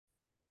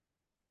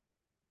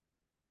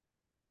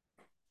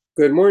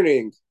Good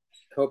morning.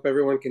 Hope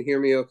everyone can hear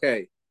me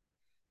okay.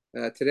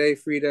 Today,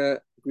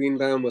 Frida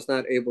Greenbaum was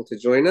not able to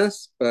join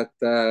us, but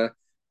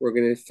we're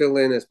going to fill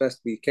in as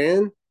best we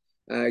can.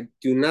 I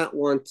do not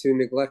want to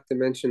neglect to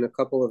mention a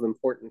couple of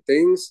important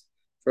things.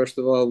 First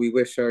of all, we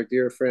wish our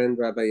dear friend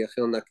Rabbi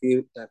Yechiel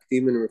Nakdim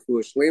and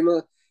Refuah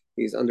Shlema.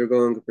 He's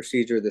undergoing a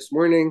procedure this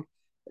morning,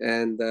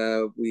 and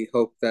we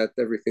hope that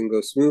everything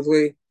goes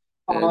smoothly.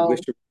 And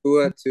wish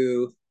refuah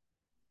to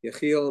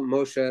Yechiel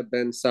Moshe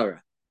ben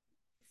Sarah.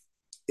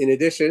 In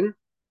addition,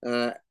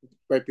 uh,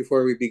 right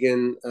before we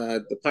begin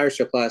the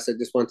Parsha class, I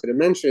just wanted to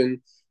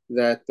mention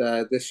that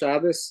this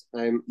Shabbos,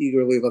 I'm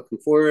eagerly looking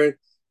forward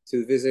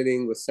to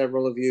visiting with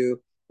several of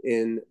you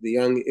in the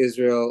Young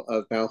Israel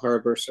of Bal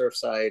Harbor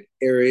Surfside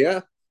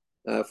area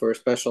for a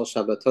special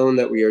Shabbaton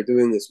that we are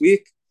doing this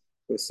week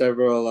with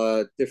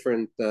several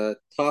different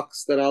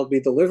talks that I'll be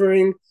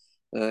delivering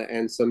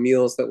and some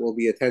meals that we'll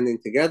be attending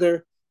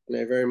together. And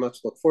I very much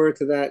look forward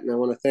to that. And I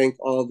want to thank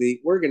all the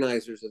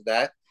organizers of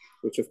that,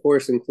 which of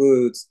course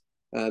includes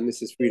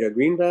Mrs. Frida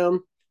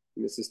Greenbaum,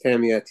 Mrs.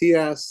 Tammy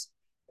Atias,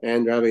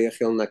 and Rabbi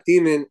Yechiel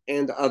Nakdimin,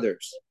 and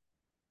others.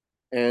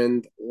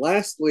 And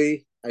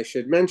lastly, I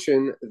should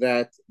mention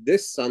that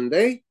this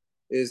Sunday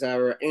is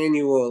our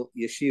annual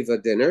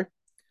yeshiva dinner.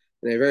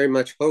 And I very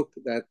much hope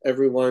that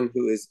everyone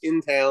who is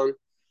in town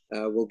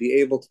will be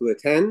able to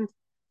attend.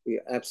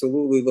 We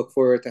absolutely look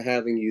forward to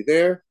having you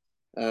there.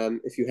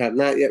 If you have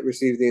not yet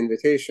received the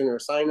invitation or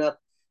sign up,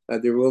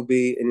 there will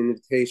be an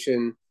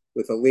invitation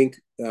with a link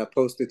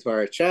posted to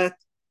our chat.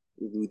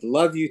 We would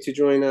love you to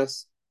join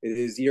us. It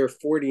is year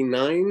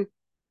 49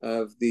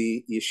 of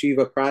the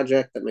yeshiva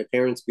project that my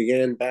parents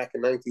began back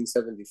in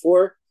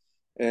 1974.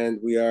 And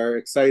we are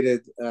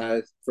excited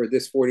for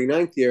this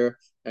 49th year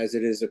as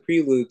it is a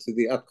prelude to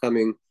the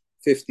upcoming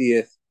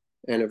 50th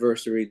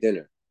anniversary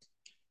dinner.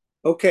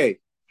 Okay,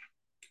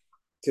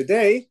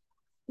 today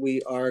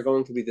we are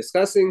going to be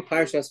discussing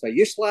Parshas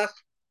VaYishlach,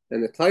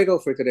 and the title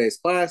for today's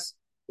class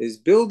is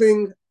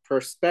Building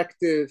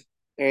Perspective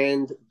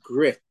and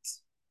Grit.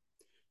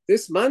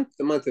 This month,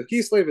 the month of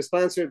Kislev, is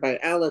sponsored by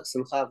Alex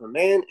and Chava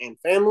Mann and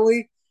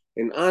family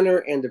in honor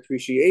and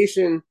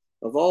appreciation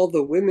of all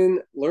the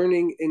women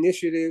learning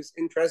initiatives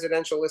in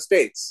presidential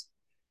estates.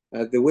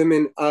 The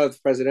women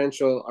of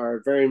presidential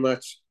are very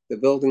much the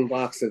building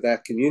blocks of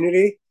that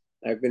community.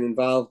 I've been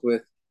involved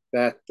with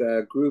that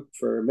group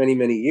for many,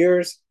 many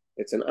years.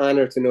 It's an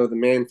honor to know the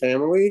Mann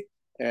family,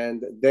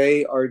 and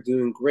they are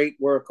doing great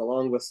work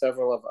along with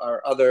several of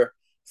our other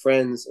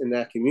friends in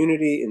that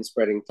community in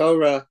spreading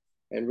Torah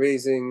and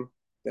raising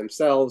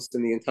themselves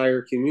and the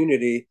entire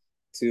community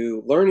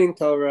to learning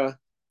Torah,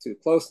 to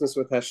closeness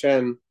with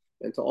Hashem,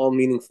 and to all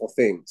meaningful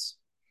things.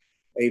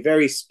 A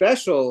very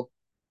special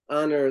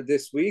honor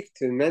this week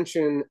to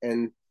mention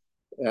and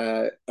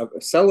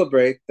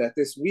celebrate that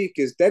this week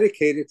is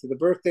dedicated to the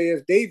birthday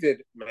of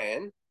David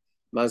Mann.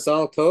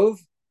 Mazal Tov.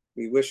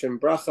 We wish him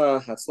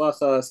bracha,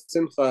 hatzlacha,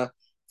 simcha,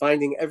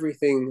 finding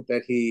everything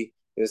that he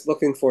is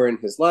looking for in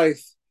his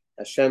life.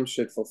 Hashem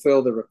should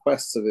fulfill the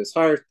requests of his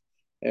heart,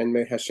 and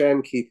may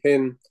Hashem keep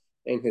him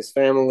and his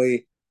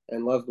family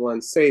and loved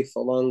ones safe,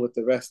 along with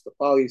the rest of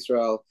Klal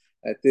Yisrael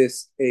at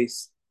this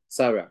Eis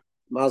Sarah.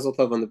 Mazel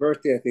Tov on the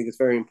birthday. I think it's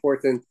very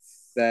important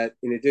that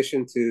in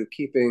addition to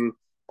keeping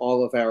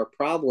all of our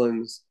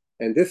problems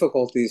and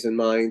difficulties in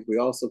mind, we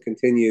also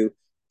continue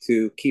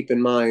to keep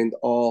in mind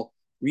all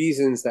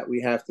reasons that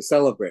we have to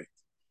celebrate.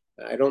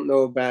 I don't know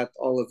about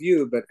all of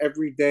you, but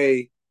every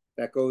day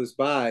that goes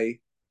by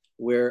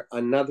where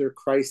another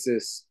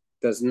crisis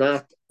does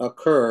not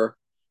occur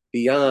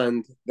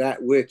beyond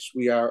that which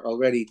we are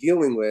already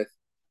dealing with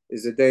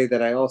is a day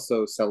that I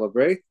also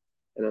celebrate.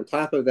 And on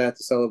top of that,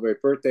 to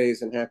celebrate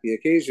birthdays and happy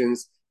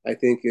occasions, I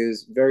think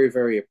is very,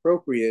 very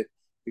appropriate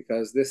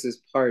because this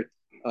is part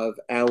of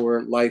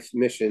our life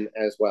mission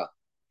as well.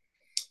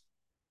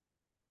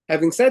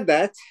 Having said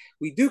that,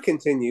 we do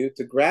continue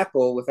to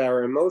grapple with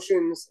our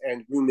emotions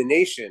and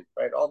rumination,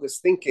 right? All this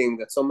thinking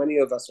that so many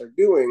of us are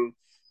doing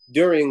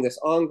during this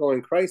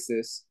ongoing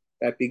crisis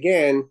that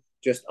began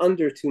just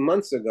under 2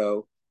 months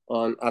ago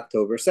on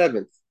October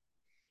 7th.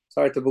 It's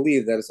hard to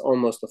believe that it's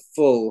almost a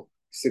full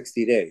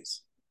 60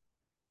 days.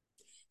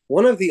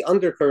 One of the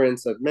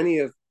undercurrents of many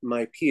of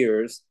my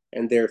peers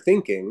and their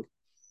thinking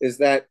is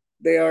that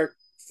they are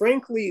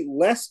frankly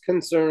less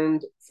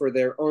concerned for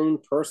their own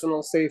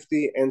personal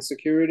safety and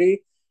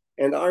security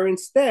and are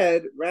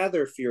instead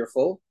rather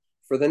fearful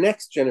for the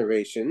next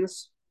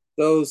generations,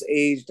 those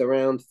aged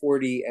around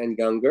 40 and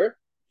younger.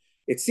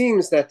 It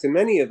seems that to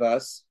many of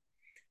us,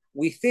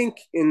 we think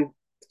in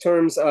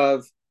terms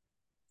of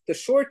the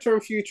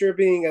short-term future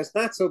being as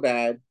not so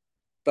bad,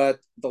 but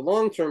the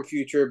long-term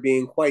future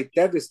being quite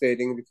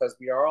devastating because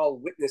we are all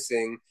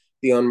witnessing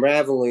the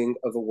unraveling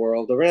of the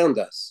world around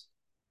us.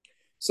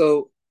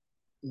 So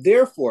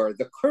therefore,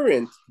 the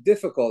current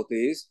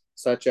difficulties,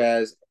 such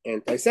as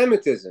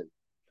anti-Semitism,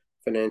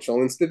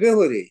 financial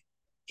instability,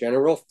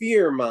 general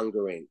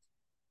fear-mongering,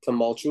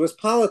 tumultuous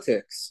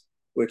politics,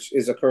 which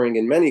is occurring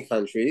in many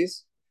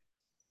countries,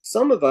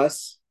 some of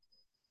us,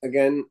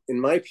 again, in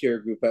my peer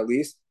group at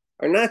least,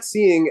 are not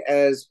seeing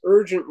as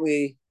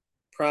urgently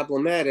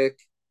problematic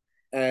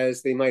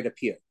as they might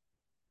appear.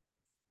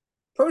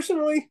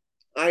 Personally,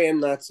 I am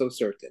not so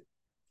certain.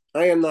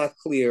 I am not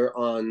clear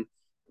on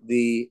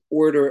the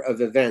order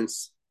of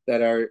events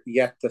that are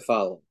yet to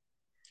follow.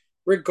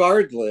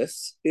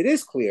 Regardless, it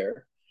is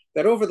clear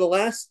that over the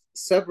last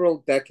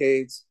several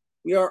decades,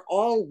 we are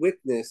all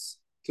witness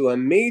to a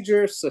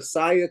major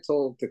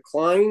societal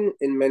decline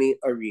in many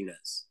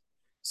arenas.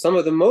 Some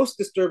of the most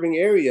disturbing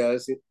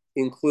areas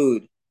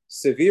include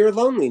severe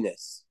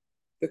loneliness,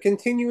 the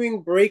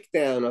continuing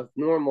breakdown of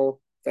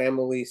normal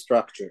family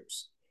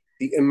structures,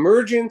 the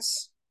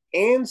emergence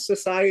and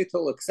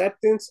societal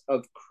acceptance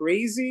of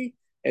crazy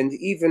and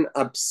even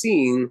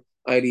obscene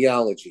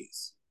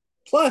ideologies.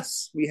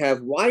 Plus, we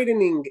have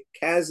widening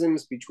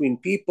chasms between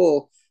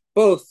people,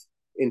 both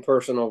in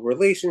personal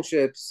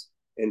relationships,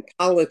 in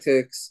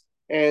politics,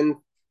 and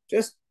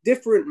just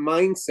different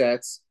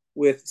mindsets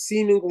with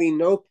seemingly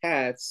no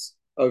paths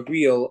of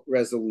real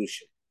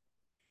resolution.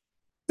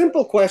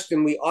 Simple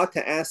question we ought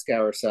to ask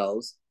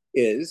ourselves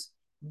is,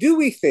 do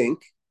we think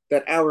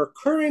that our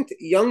current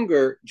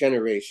younger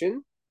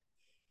generation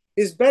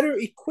is better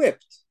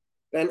equipped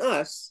than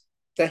us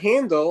to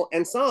handle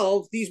and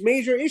solve these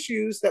major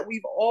issues that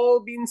we've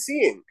all been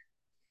seeing?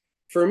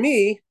 For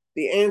me,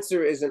 the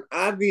answer is an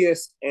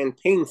obvious and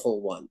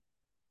painful one.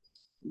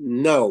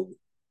 No,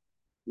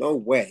 no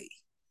way.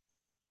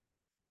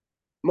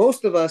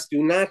 Most of us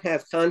do not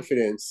have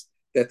confidence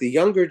that the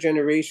younger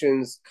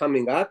generations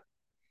coming up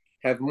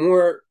have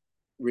more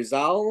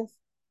resolve,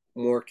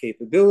 more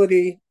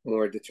capability,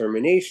 more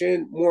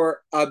determination,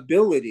 more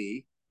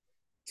ability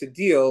to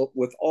deal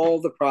with all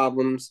the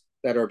problems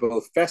that are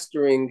both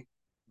festering,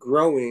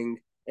 growing,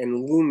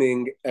 and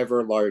looming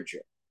ever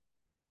larger.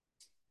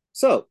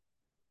 So,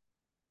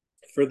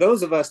 for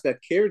those of us that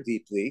care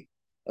deeply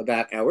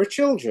about our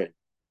children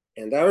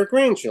and our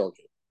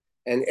grandchildren,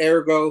 and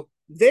ergo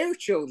their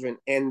children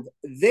and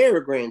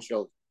their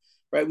grandchildren,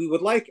 right? We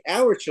would like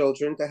our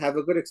children to have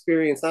a good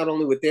experience not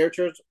only with their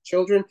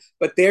children,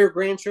 but their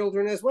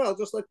grandchildren as well,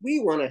 just like we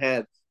want to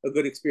have a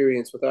good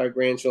experience with our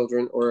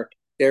grandchildren, or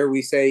dare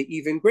we say,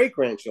 even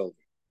great-grandchildren.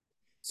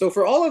 So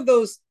for all of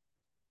those,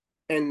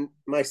 and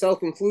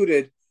myself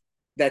included,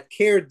 that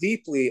care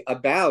deeply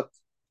about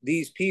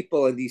these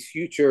people and these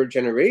future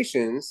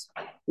generations,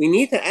 we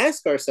need to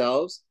ask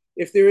ourselves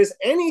if there is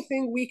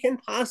anything we can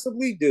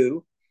possibly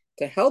do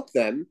to help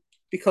them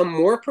become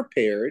more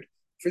prepared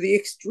for the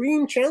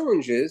extreme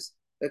challenges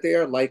that they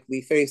are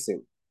likely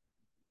facing.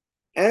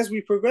 As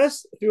we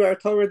progress through our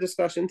Torah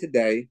discussion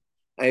today,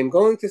 I am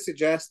going to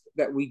suggest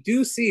that we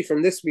do see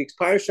from this week's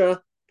Parsha,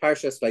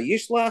 Parshas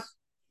VaYishlach,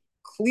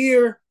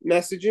 clear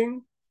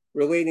messaging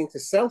relating to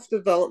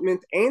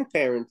self-development and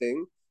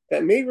parenting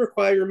that may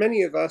require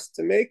many of us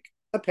to make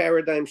a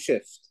paradigm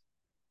shift.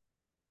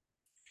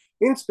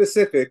 In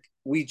specific,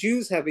 we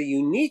Jews have a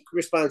unique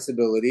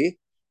responsibility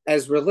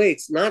as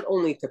relates not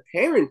only to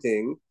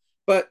parenting,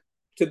 but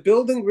to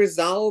building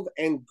resolve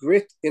and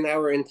grit in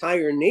our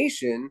entire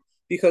nation,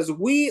 because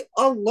we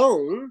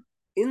alone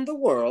in the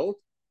world,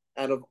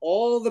 out of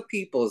all the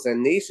peoples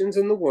and nations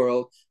in the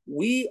world,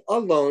 we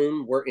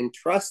alone were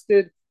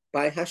entrusted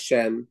by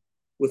Hashem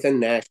with a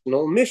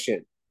national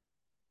mission.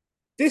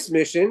 This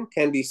mission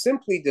can be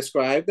simply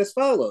described as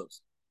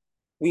follows.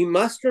 We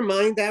must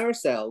remind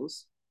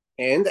ourselves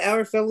and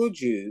our fellow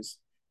Jews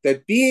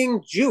that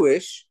being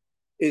Jewish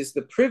is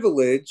the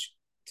privilege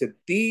to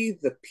be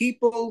the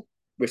people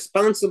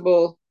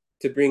responsible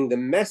to bring the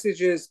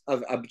messages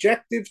of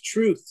objective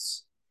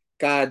truths,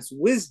 God's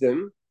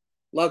wisdom,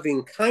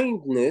 loving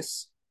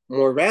kindness,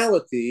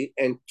 morality,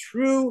 and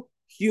true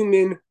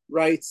human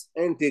rights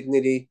and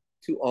dignity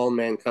to all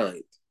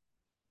mankind.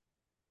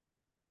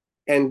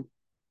 And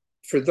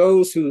for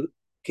those who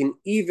can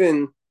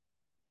even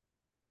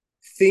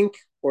think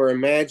or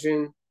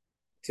imagine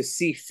to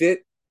see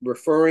fit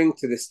referring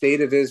to the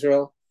state of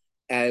Israel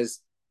as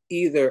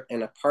either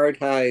an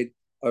apartheid,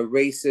 a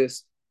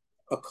racist,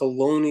 a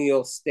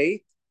colonial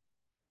state,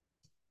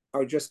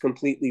 are just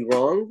completely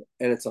wrong.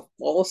 And it's a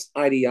false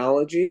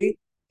ideology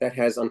that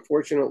has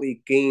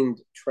unfortunately gained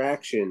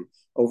traction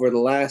over the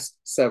last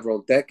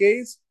several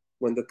decades,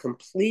 when the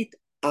complete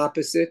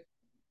opposite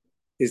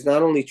is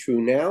not only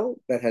true now,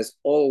 but has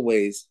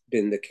always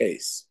been the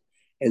case.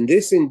 And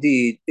this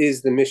indeed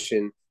is the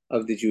mission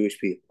of the Jewish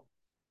people.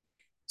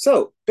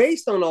 So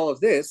based on all of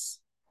this,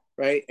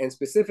 right, and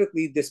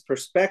specifically this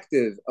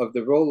perspective of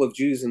the role of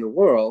Jews in the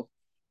world,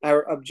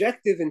 our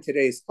objective in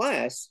today's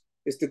class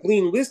is to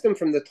glean wisdom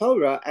from the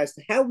Torah as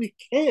to how we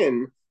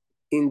can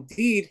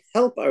indeed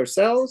help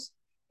ourselves,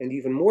 and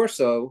even more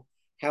so,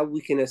 how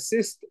we can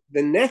assist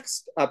the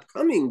next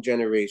upcoming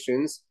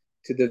generations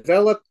to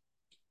develop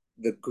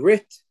the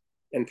grit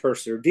and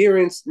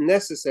perseverance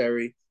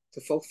necessary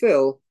to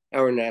fulfill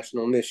our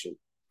national mission.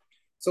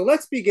 So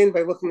let's begin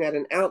by looking at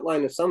an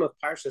outline of some of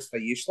Parshas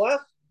VaYishlach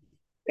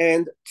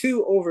and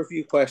two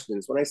overview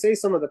questions. When I say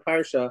some of the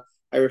Parsha,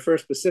 I refer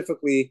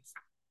specifically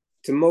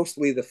to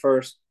mostly the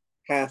first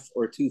half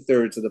or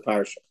 2/3 of the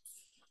Parsha.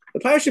 The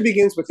parsha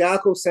begins with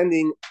Yaakov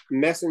sending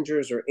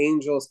messengers or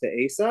angels to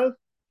Esav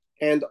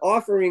and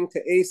offering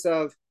to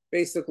Esav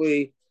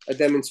basically a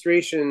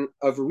demonstration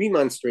of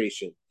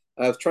remonstration,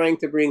 of trying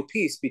to bring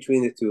peace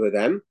between the two of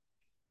them,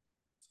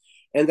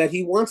 and that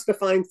he wants to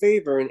find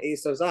favor in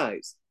Esav's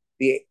eyes.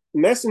 The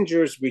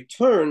messengers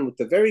return with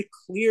the very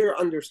clear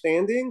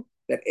understanding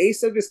that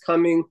Esav is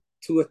coming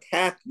to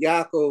attack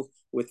Yaakov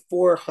with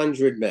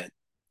 400 men.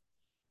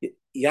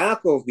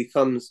 Yaakov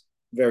becomes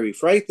very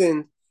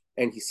frightened,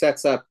 and he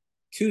sets up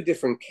two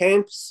different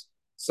camps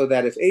so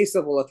that if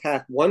Esav will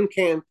attack one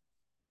camp,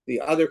 the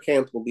other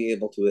camp will be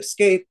able to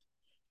escape.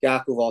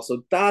 Yaakov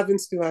also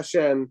davens to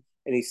Hashem,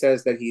 and he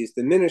says that he is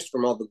diminished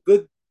from all the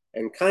good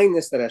and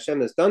kindness that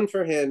Hashem has done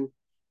for him,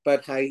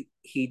 but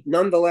he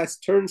nonetheless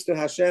turns to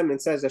Hashem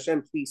and says,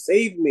 Hashem, please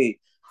save me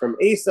from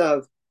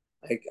Esav.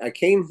 I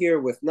came here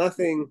with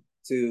nothing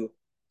to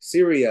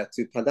Syria,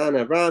 to Padan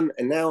Aram,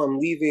 and now I'm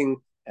leaving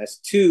as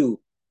two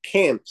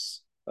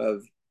camps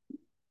of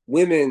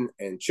women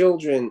and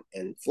children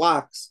and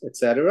flocks,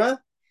 etc.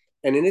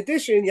 And in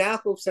addition,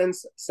 Yaakov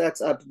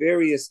sets up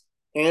various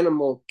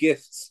animal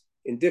gifts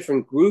in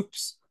different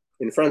groups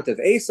in front of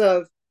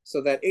Esav,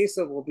 so that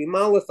Esav will be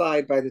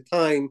mollified by the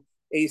time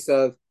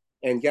Esav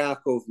and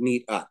Yaakov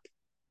meet up.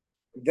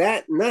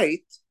 That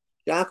night,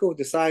 Yaakov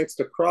decides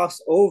to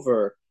cross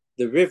over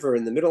the river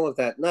in the middle of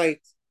that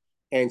night,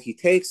 and he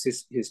takes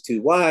his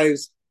two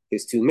wives,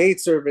 his two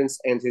maidservants,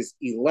 and his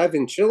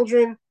 11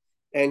 children,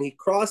 and he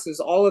crosses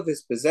all of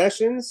his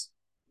possessions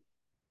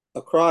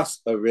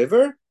across a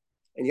river,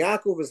 and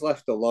Yaakov is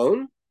left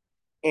alone,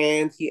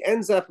 and he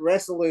ends up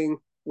wrestling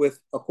with,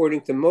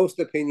 according to most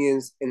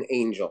opinions, an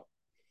angel.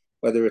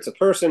 Whether it's a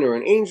person or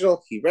an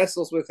angel, he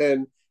wrestles with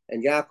him,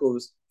 and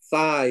Yaakov's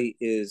thigh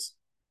is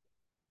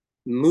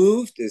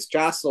moved, is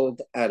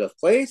jostled out of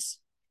place,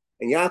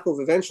 and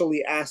Yaakov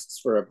eventually asks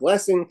for a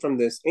blessing from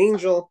this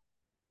angel,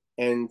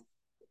 and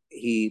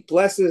he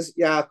blesses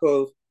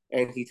Yaakov,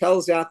 and he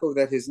tells Yaakov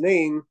that his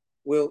name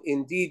will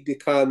indeed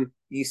become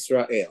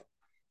Yisrael.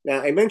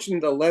 Now, I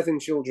mentioned 11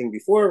 children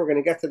before. We're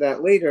going to get to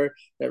that later,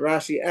 that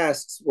Rashi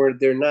asks, were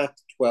there not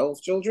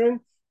 12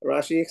 children?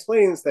 Rashi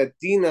explains that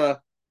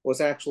Dinah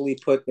was actually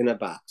put in a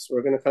box.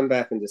 We're going to come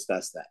back and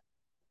discuss that.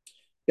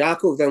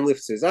 Yaakov then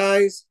lifts his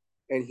eyes,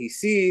 and he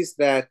sees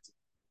that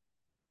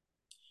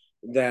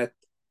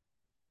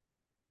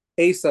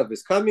Esav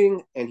is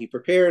coming, and he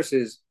prepares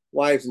his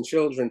wives and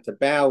children to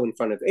bow in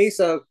front of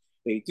Esav.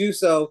 They do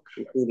so,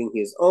 including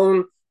his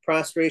own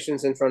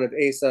prostrations in front of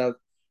Esav.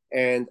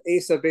 And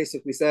Esav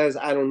basically says,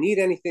 I don't need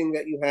anything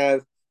that you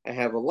have. I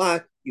have a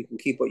lot. You can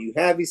keep what you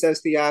have, he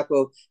says to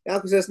Yaakov.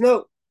 Yaakov says,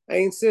 no, I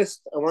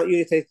insist. I want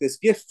you to take this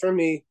gift from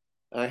me.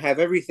 I have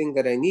everything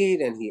that I need.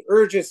 And he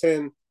urges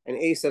him, and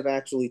Esav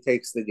actually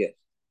takes the gift.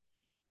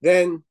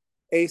 Then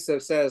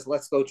Esav says,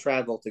 let's go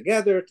travel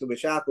together, to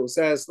which Yaakov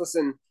says,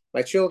 listen,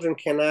 my children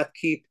cannot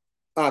keep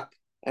up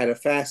at a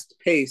fast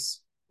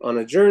pace on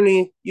a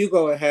journey. You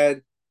go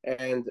ahead,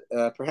 and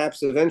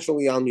perhaps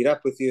eventually I'll meet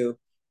up with you.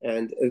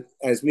 And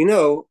as we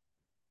know,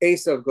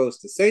 Esav goes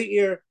to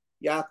Seir,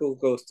 Yaakov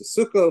goes to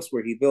Sukkos,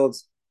 where he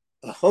builds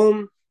a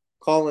home,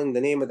 calling the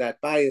name of that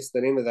bayis,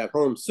 the name of that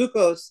home,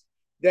 Sukkos.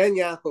 Then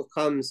Yaakov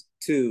comes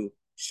to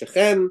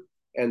Shechem,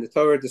 and the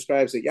Torah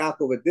describes that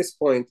Yaakov at this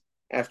point,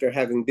 after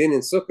having been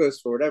in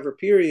Sukkos for whatever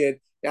period,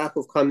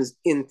 Yaakov comes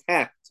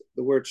intact,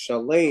 the word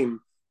shalem,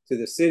 to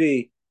the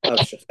city of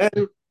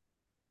Shechem,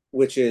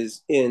 which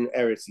is in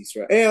Eretz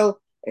Yisrael,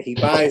 and he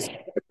buys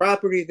the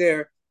property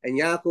there, and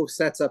Yaakov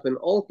sets up an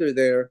altar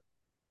there,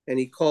 and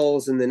he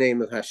calls in the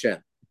name of Hashem.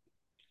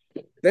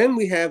 Then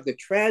we have the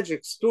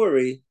tragic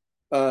story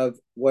of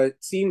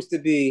what seems to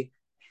be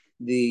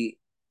the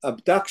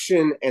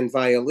abduction and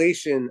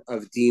violation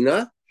of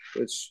Dinah,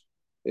 which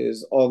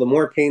is all the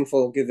more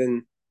painful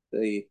given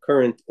the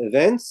current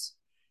events.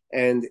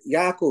 And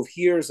Yaakov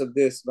hears of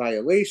this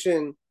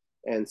violation,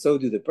 and so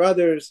do the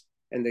brothers,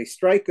 and they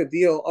strike a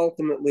deal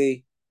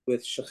ultimately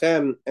with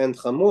Shechem and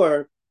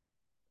Hamor,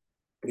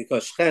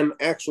 because Shechem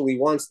actually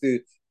wants to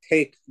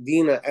take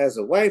Dinah as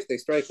a wife. They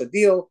strike a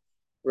deal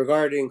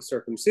regarding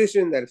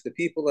circumcision, that if the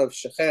people of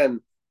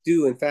Shechem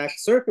do in fact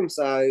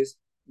circumcise,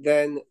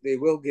 then they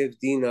will give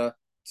Dinah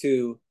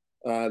to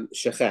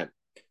Shechem.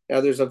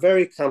 Now, there's a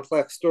very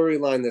complex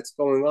storyline that's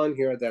going on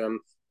here that I'm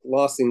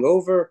glossing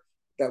over,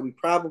 that we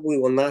probably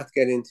will not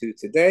get into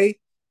today.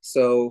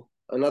 So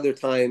another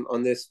time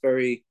on this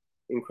very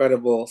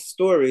incredible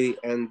story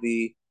and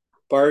the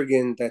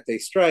bargain that they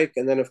strike.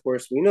 And then, of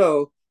course, we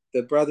know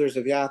the brothers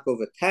of Dinah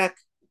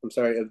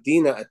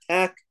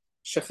attack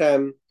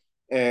Shechem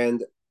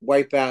and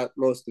wipe out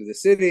most of the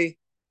city.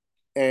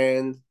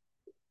 And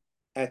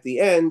at the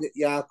end,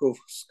 Yaakov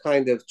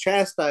kind of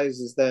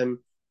chastises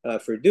them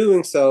for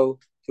doing so,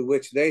 to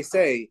which they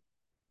say,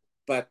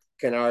 but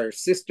can our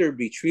sister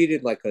be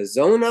treated like a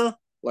zona,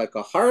 like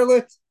a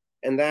harlot?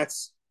 And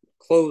that's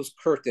closed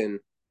curtain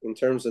in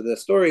terms of the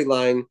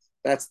storyline.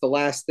 That's the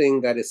last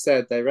thing that is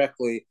said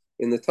directly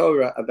in the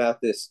Torah about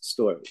this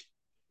story.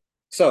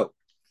 So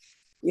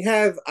we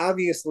have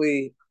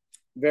obviously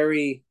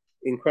very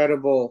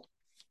incredible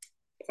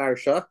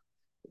Parsha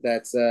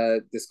that's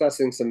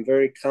discussing some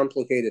very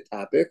complicated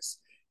topics.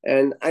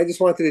 And I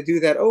just wanted to do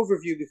that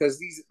overview because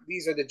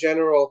these are the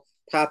general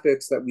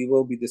topics that we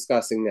will be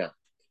discussing now.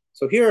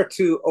 So here are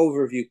two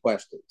overview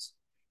questions.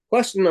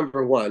 Question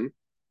number one,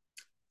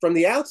 from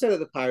the outset of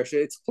the Parsha,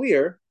 it's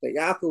clear that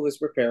Yaakov is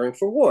preparing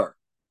for war.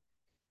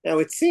 Now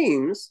it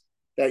seems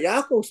that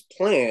Yaakov's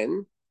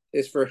plan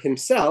is for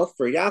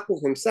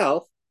Yaakov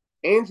himself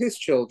and his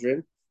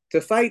children to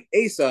fight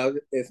Esav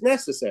if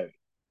necessary.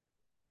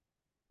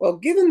 Well,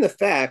 given the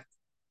fact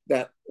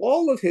that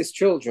all of his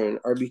children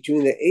are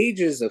between the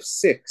ages of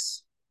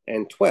 6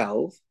 and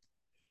 12,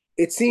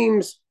 it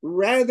seems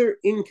rather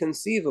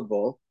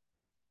inconceivable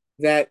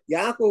that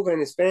Yaakov and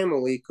his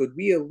family could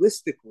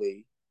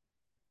realistically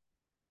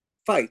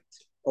fight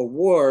a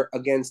war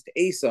against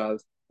Esav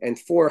and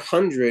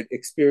 400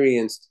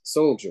 experienced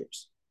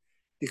soldiers.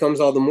 It becomes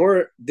all the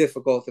more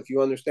difficult if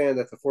you understand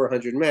that the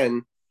 400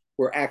 men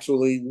were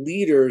actually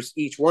leaders,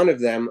 each one of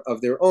them, of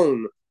their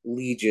own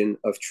legion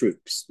of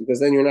troops, because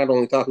then you're not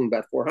only talking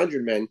about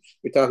 400 men,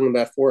 you're talking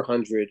about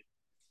 400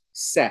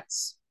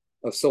 sets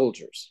of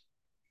soldiers.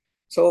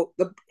 So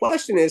the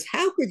question is,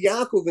 how could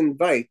Yaakov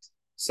invite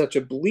such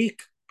a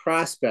bleak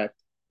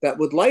prospect that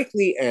would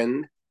likely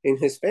end in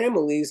his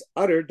family's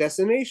utter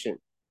decimation?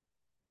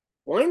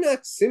 Why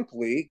not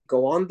simply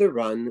go on the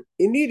run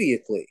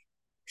immediately?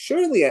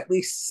 Surely at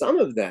least some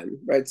of them,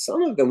 right?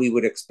 Some of them we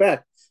would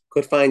expect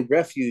could find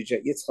refuge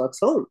at Yitzchak's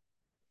home.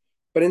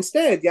 But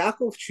instead,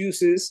 Yaakov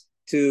chooses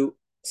to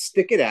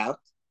stick it out,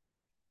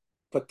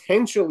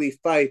 potentially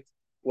fight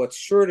what's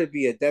sure to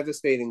be a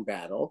devastating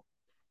battle.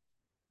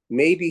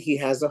 Maybe he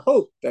has a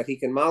hope that he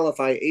can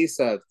mollify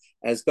Esav,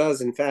 as does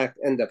in fact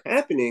end up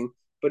happening,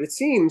 but it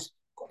seems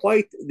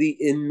quite the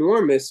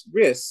enormous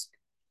risk.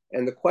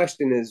 And the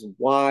question is,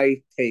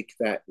 why take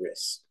that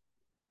risk?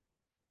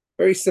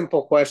 Very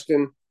simple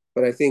question,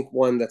 but I think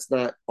one that's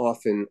not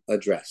often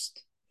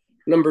addressed.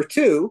 Number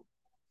two,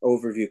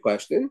 overview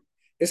question,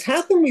 is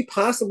how can we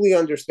possibly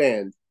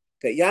understand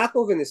that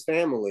Yaakov and his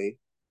family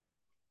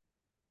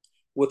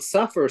would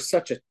suffer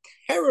such a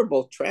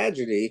terrible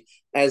tragedy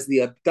as the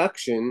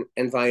abduction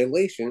and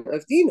violation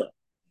of Dinah?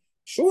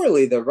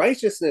 Surely the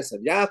righteousness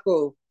of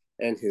Yaakov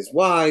and his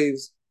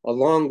wives,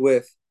 along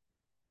with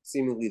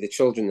seemingly the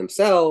children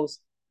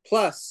themselves,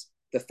 plus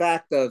the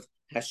fact of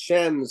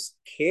Hashem's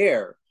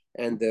care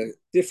and the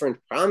different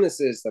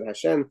promises that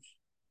Hashem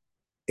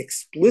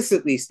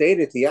explicitly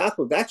stated to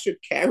Yaakov, that should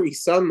carry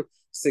some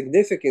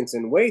significance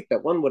and weight,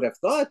 that one would have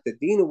thought that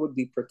Dinah would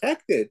be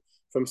protected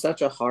from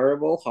such a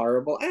horrible,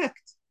 horrible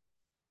act.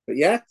 But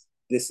yet,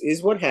 this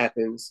is what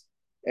happens,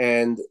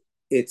 and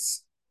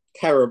it's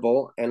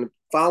terrible. And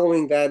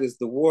following that is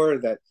the war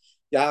that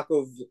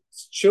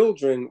Yaakov's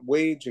children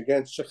wage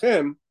against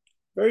Shechem.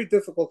 Very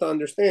difficult to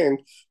understand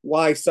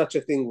why such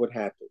a thing would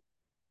happen.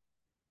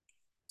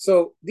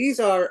 So these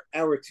are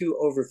our two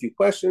overview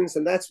questions,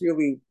 and that's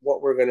really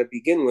what we're going to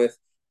begin with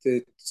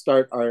to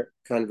start our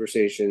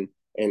conversation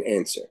and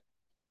answer.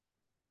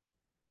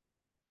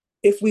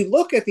 If we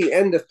look at the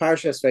end of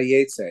Parshas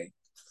VaYetze,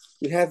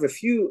 we have a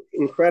few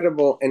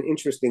incredible and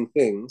interesting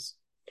things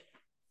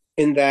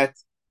in that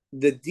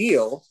the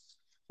deal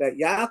that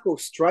Yaakov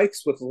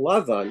strikes with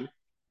Lavan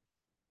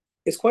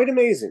is quite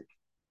amazing.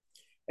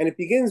 And it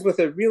begins with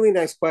a really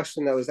nice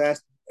question that was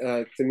asked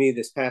to me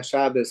this past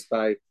Shabbos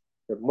by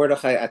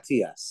Mordechai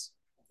Atias.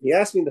 He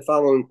asked me the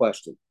following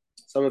question.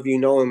 Some of you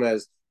know him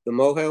as the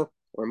Mohel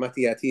or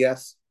Mati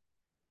Atias.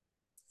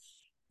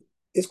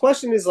 His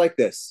question is like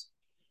this.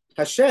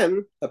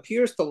 Hashem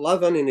appears to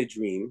Lavan in a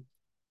dream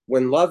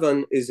when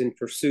Lavan is in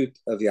pursuit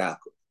of Yaakov.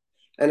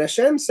 And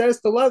Hashem says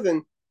to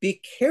Lavan,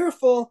 be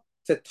careful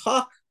to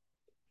talk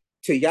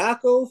to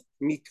Yaakov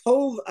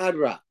mitov ad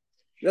ra.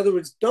 In other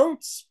words,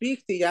 don't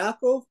speak to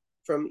Yaakov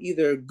from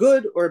either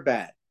good or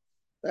bad.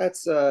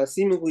 That's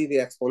seemingly the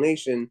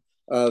explanation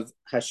of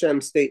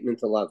Hashem's statement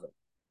to Lavan.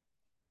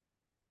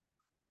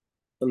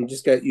 Let me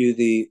just get you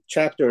the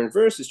chapter and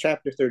verses.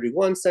 Chapter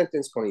 31,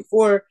 sentence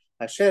 24.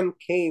 Hashem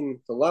came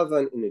to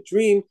Lavan in a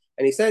dream,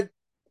 and he said,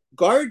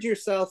 guard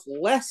yourself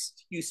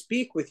lest you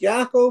speak with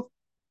Yaakov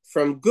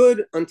from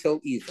good until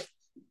evil.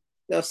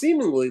 Now,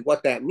 seemingly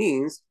what that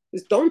means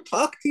is don't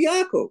talk to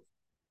Yaakov.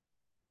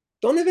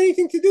 Don't have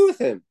anything to do with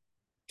him.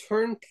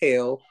 Turn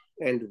tail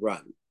and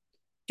run.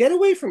 Get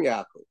away from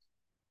Yaakov.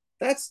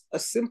 That's a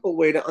simple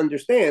way to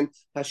understand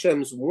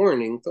Hashem's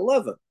warning to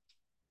Lavan.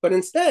 But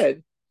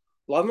instead,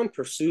 Lavan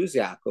pursues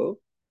Yaakov.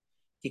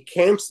 He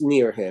camps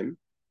near him.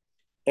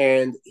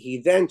 And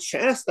he then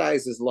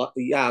chastises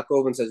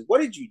Yaakov and says, what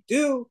did you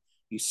do?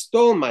 You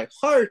stole my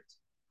heart.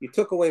 You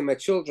took away my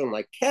children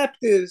like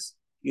captives.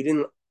 You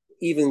didn't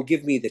even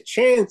give me the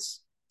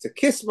chance to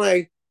kiss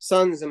my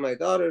sons and my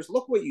daughters.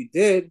 Look what you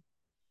did.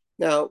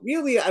 Now,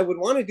 really, I would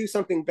want to do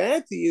something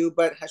bad to you,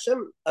 but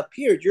Hashem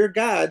appeared, your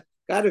God,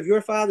 God of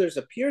your fathers,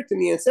 appeared to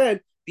me and said,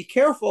 be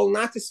careful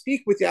not to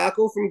speak with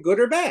Yaakov from good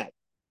or bad.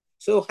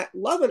 So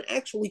Lavan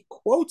actually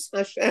quotes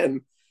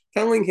Hashem,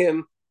 telling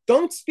him,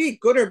 don't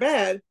speak good or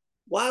bad,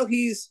 while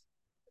he's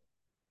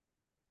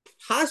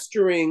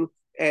posturing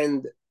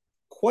and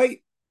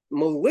quite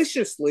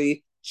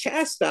maliciously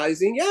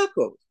chastising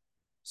Yaakov.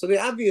 So the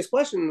obvious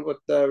question, what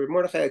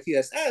Mordechai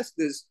asked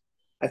is,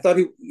 I thought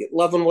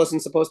Lavan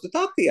wasn't supposed to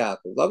talk to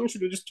Yaakov. Lavan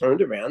should have just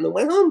turned around and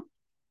went home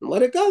and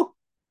let it go.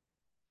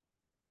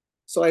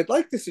 So I'd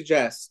like to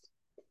suggest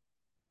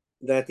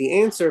that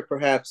the answer,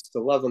 perhaps, to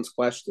Lavan's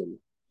question,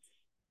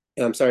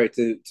 I'm sorry,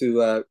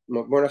 to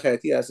Mordechai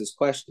Atias's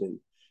question,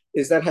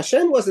 is that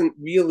Hashem wasn't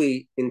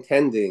really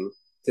intending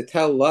to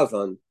tell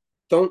Lavan,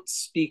 don't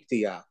speak to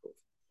Yaakov.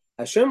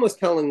 Hashem was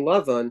telling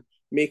Lavan,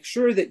 make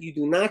sure that you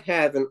do not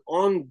have an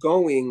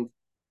ongoing,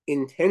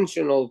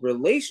 intentional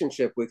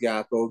relationship with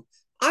Yaakov,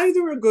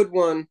 either a good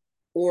one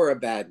or a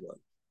bad one.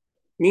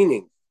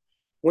 Meaning,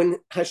 when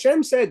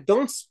Hashem said,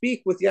 don't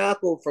speak with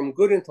Yaakov from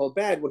good until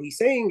bad, what he's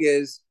saying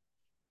is,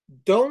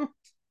 don't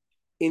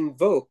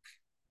invoke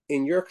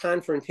in your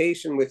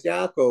confrontation with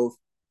Yaakov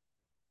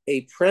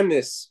a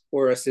premise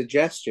or a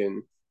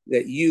suggestion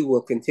that you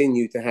will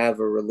continue to have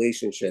a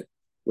relationship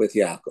with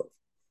Yaakov.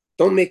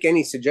 Don't make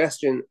any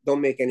suggestion,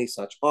 don't make any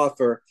such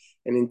offer.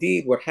 And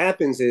indeed, what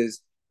happens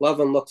is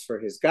Lavan looks for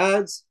his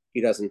gods,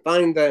 he doesn't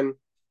find them,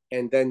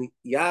 and then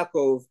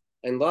Yaakov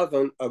and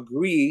Lavan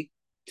agree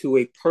to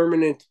a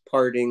permanent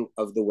parting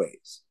of the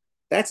ways.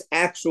 That's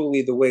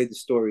actually the way the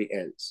story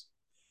ends,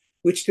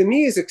 which to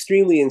me is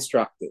extremely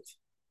instructive.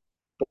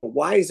 But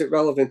why is it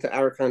relevant to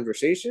our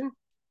conversation?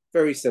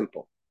 Very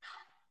simple.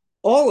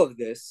 All of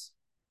this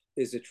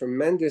is a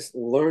tremendous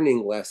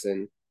learning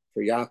lesson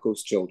for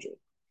Yaakov's children.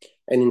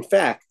 And in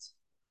fact,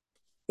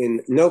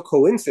 in no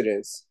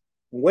coincidence,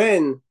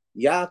 when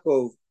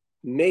Yaakov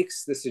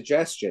makes the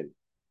suggestion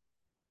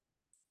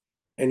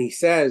and he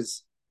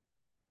says,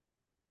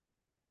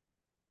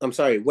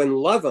 when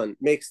Lavan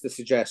makes the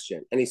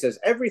suggestion and he says,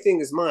 everything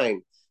is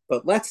mine,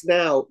 but let's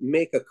now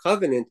make a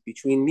covenant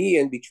between me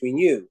and between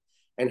you,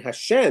 and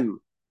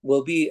Hashem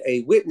will be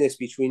a witness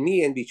between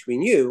me and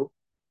between you,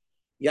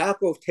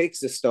 Yaakov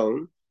takes a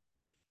stone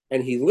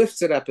and he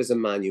lifts it up as a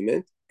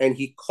monument and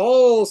he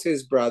calls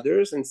his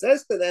brothers and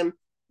says to them,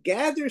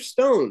 gather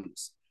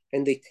stones.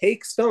 And they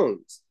take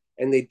stones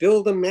and they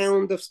build a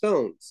mound of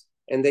stones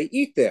and they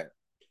eat there.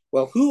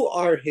 Well, who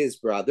are his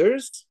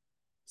brothers?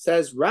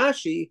 Says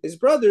Rashi, his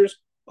brothers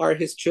are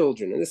his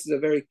children. And this is a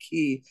very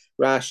key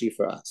Rashi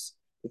for us,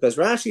 because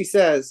Rashi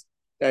says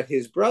that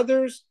his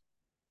brothers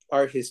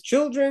are his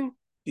children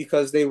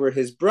because they were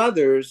his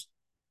brothers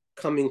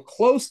coming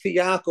close to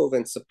Yaakov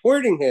and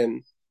supporting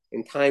him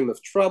in time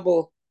of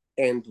trouble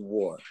and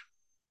war.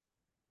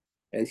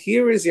 And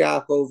here is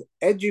Yaakov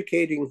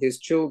educating his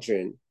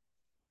children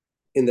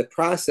in the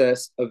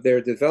process of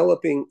their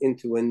developing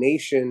into a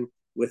nation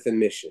with a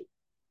mission.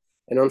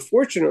 And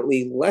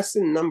unfortunately,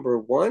 lesson number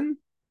one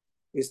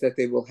is that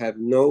they will have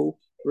no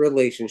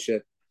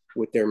relationship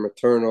with their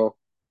maternal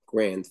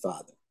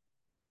grandfather.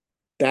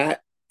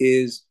 That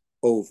is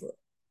over.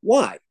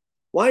 Why?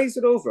 Why is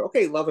it over?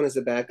 Okay, Lavan is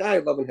a bad guy,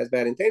 Lavan has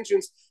bad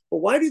intentions, but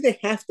why do they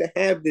have to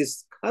have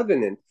this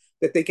covenant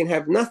that they can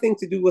have nothing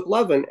to do with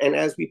Lavan? And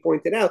as we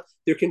pointed out,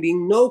 there can be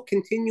no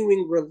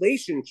continuing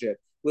relationship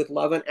with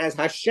Lavan, as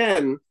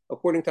Hashem,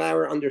 according to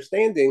our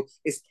understanding,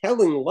 is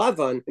telling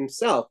Lavan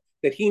himself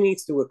that he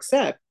needs to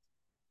accept.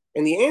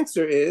 And the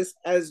answer is,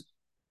 as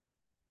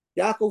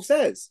Yaakov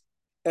says,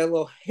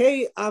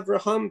 Elohei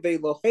Avraham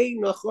ve'Elohei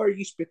Nachor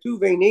yishpetu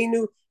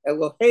ve'nenu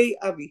Elohei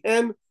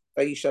Avihem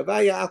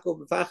vayishava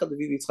Yaakov b'fachad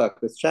VaYishlach.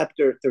 That's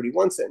chapter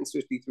 31, sentence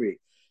 53.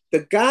 The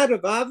God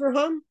of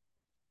Avraham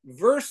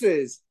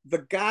versus the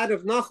God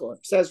of Nachor.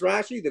 Says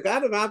Rashi, the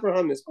God of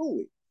Avraham is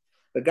holy.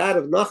 The God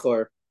of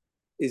Nachor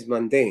is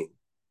mundane.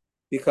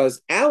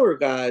 Because our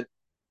God,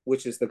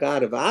 which is the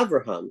God of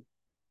Avraham,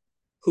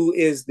 who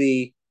is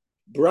the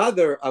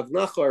brother of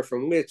Nachor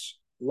from which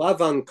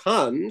Lavan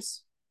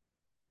comes,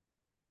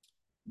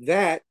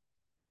 that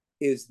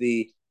is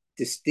the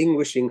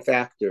distinguishing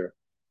factor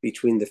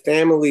between the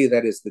family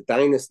that is the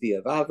dynasty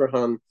of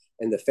Avraham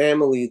and the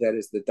family that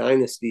is the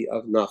dynasty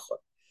of Nachor.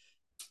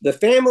 The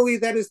family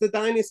that is the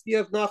dynasty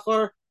of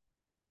Nachor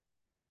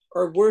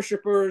are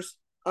worshippers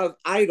of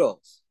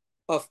idols,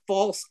 of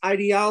false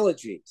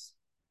ideologies.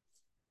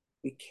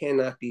 We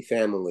cannot be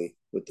family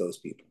with those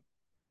people.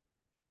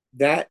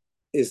 That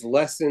is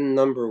lesson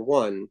number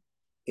one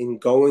in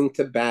going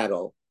to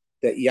battle,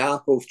 that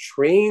Yaakov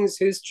trains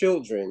his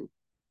children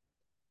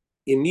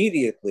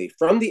immediately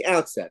from the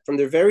outset, from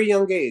their very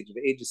young age, of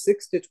ages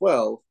 6 to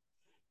 12.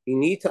 You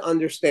need to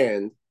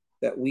understand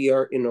that we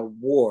are in a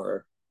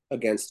war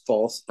against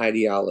false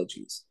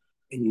ideologies,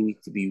 and you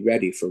need to be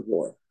ready for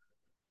war.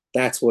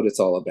 That's what it's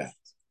all about.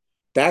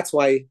 That's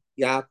why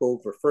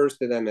Yaakov refers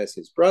to them as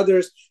his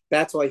brothers.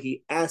 That's why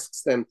he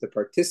asks them to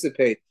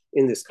participate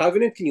in this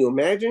covenant. Can you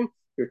imagine?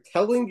 You're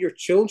telling your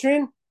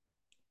children,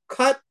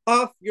 cut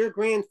off your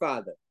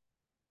grandfather.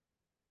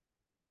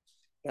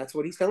 That's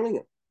what he's telling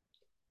them.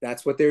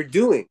 That's what they're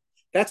doing.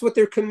 That's what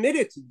they're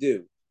committed to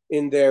do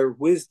in their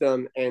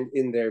wisdom and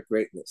in their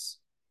greatness.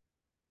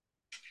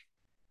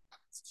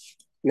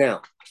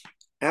 Now,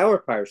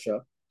 our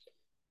Parsha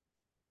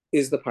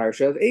is the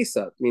Parsha of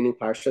Esav, meaning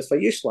Parshas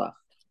VaYishlach.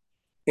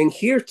 And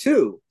here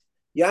too,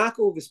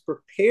 Yaakov is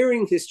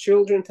preparing his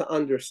children to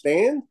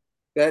understand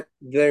that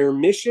their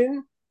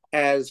mission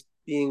as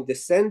being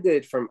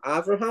descended from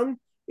Abraham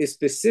is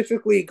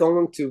specifically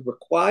going to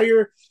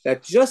require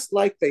that just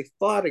like they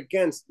fought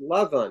against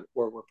Lavan,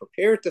 or were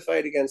prepared to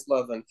fight against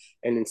Lavan,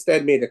 and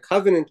instead made a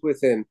covenant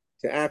with him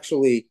to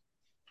actually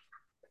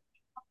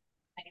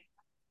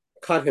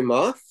cut him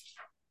off,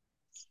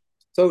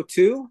 so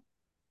too,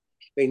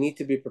 they need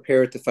to be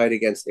prepared to fight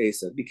against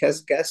Esav.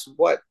 Because guess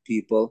what,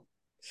 people?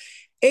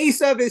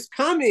 Esav is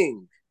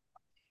coming.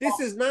 This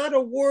is not a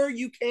war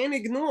you can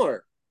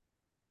ignore.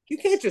 You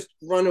can't just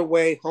run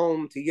away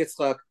home to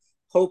Yitzchak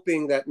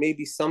hoping that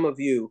maybe some of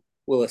you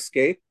will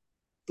escape.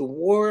 The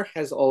war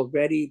has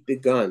already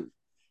begun,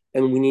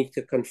 and we need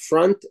to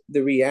confront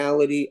the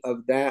reality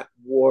of that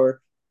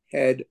war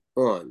head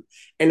on.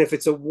 And if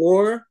it's a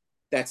war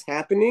that's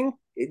happening,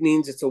 it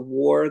means it's a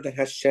war that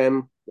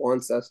Hashem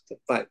wants us to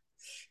fight.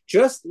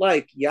 Just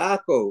like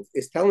Yaakov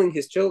is telling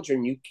his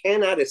children, you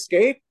cannot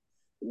escape,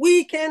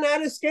 we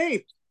cannot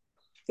escape.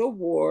 The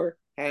war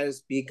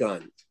has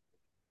begun.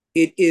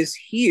 It is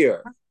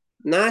here,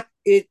 not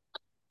it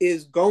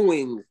is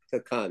going to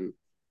come.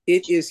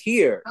 It is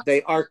here.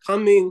 They are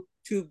coming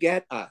to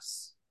get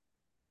us.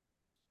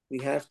 We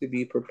have to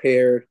be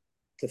prepared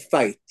to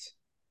fight,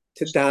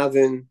 to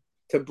daven,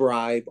 to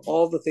bribe,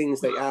 all the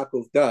things that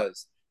Yaakov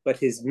does. But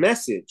his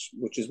message,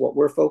 which is what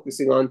we're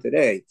focusing on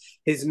today,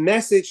 his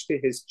message to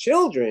his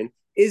children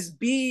is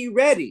be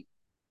ready.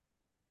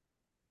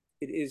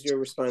 It is your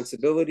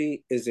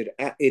responsibility. It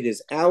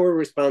is our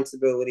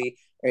responsibility.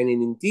 And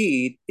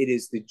indeed, it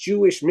is the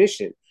Jewish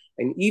mission.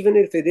 And even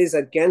if it is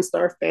against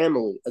our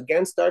family,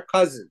 against our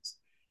cousins,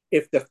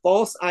 if the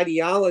false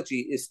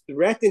ideology is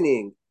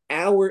threatening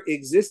our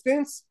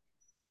existence,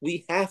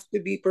 we have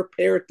to be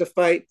prepared to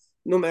fight,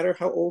 no matter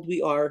how old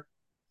we are,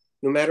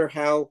 no matter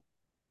how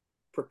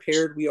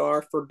prepared we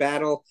are for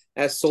battle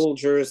as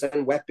soldiers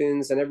and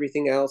weapons and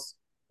everything else.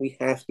 We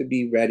have to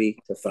be ready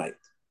to fight.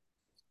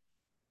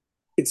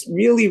 It's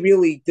really,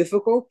 really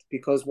difficult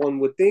because one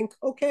would think,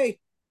 okay,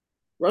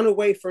 run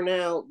away for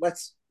now.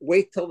 Let's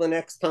wait till the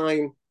next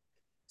time.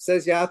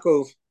 Says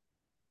Yaakov,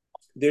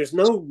 there's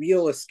no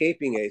real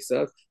escaping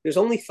Esav. There's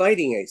only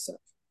fighting Esav.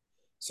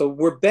 So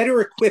we're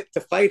better equipped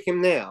to fight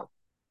him now,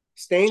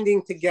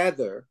 standing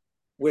together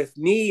with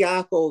me,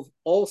 Yaakov,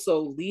 also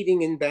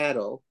leading in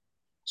battle,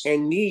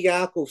 and me,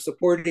 Yaakov,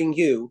 supporting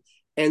you,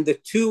 and the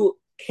two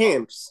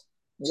camps,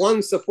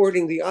 one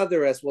supporting the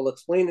other, as we'll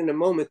explain in a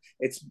moment.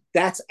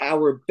 That's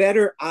our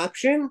better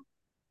option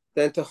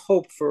than to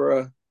hope for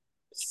a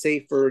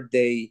safer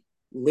day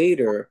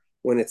later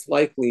when it's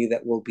likely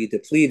that we'll be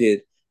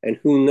depleted, and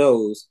who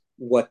knows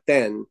what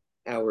then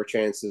our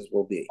chances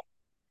will be.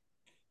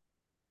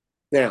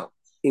 Now,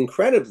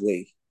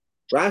 incredibly,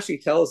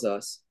 Rashi tells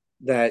us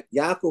that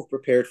Yaakov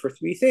prepared for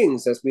three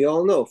things, as we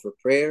all know, for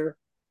prayer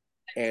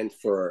and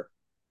for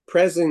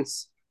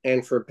presence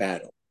and for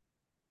battle.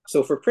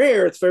 So for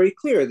prayer, it's very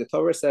clear. The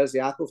Torah says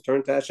Yaakov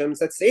turned to Hashem and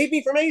said, save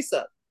me from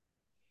Esav.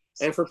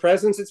 And for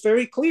presence, it's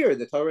very clear.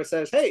 The Torah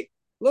says, hey,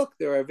 look,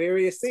 there are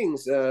various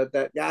things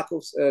that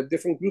Yaakov's,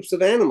 different groups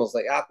of animals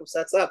that Yaakov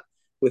sets up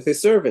with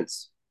his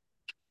servants.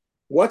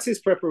 What's his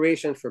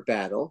preparation for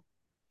battle?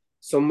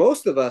 So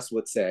most of us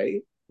would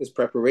say his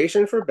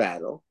preparation for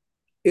battle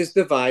is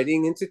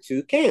dividing into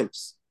two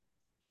camps.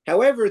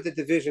 However the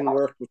division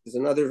worked, which is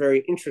another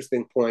very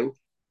interesting point,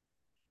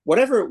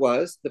 whatever it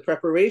was, the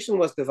preparation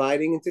was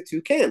dividing into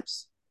two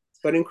camps.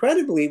 But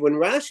incredibly, when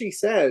Rashi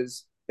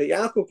says that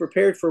Yaakov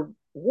prepared for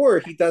war,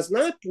 he does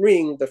not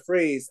bring the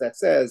phrase that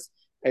says,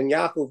 and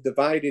Yaakov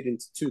divided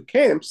into two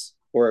camps,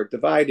 or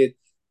divided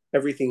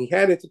everything he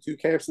had into two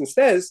camps.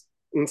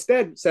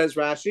 Instead, says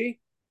Rashi,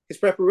 his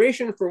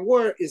preparation for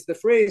war is the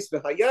phrase,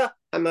 V'haya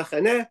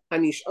hamachaneh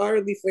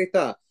hanishar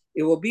lifleta.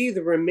 It will be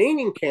the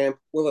remaining camp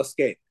will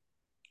escape.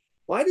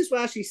 Why does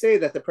Rashi say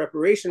that the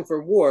preparation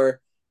for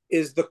war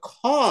is the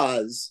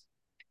cause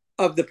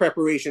of the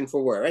preparation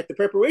for war, right? The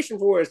preparation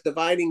for war is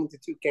dividing into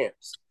two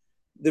camps.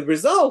 The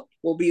result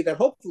will be that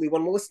hopefully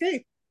one will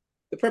escape.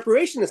 The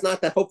preparation is not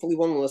that hopefully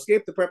one will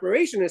escape. The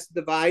preparation is to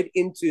divide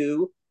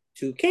into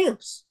two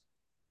camps.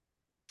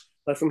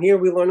 But from here,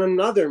 we learn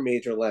another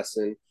major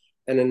lesson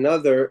and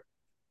another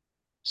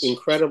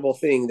incredible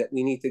thing that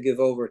we need to give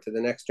over to the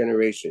next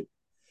generation.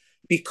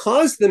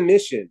 Because the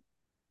mission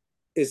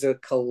is a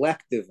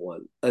collective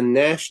one, a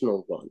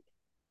national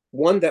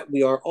one that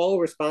we are all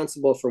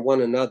responsible for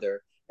one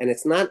another, and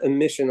it's not a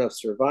mission of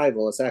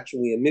survival, it's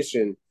actually a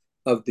mission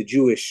of the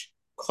Jewish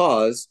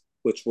cause,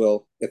 which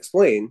we'll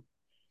explain.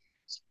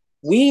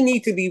 We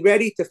need to be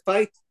ready to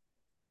fight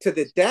to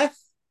the death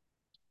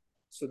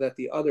so that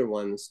the other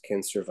ones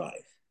can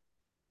survive.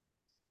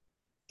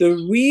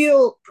 The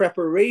real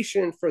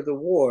preparation for the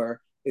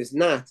war is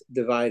not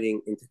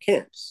dividing into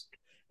camps.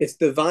 It's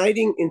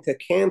dividing into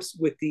camps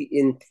with the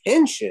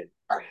intention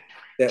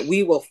that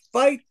we will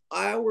fight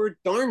our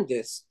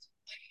darndest,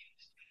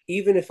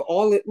 even if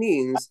all it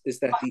means is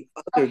that the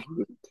other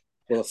group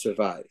will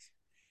survive.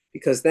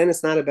 Because then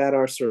it's not about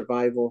our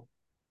survival,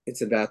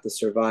 it's about the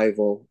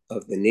survival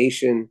of the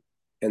nation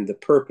and the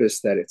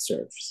purpose that it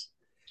serves.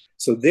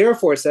 So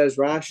therefore, says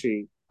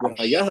Rashi, the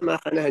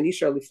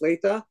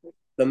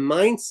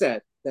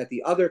mindset that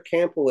the other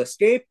camp will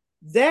escape,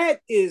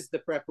 that is the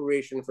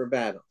preparation for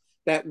battle.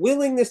 That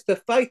willingness to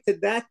fight to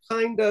that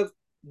kind of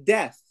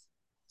death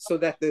so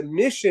that the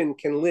mission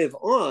can live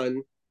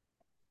on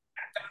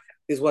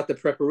is what the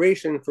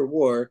preparation for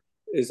war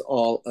is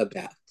all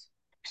about.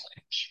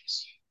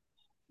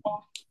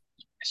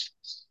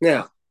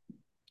 Now,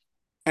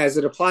 as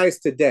it applies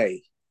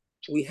today,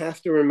 we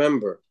have to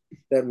remember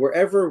that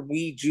wherever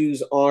we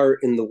Jews are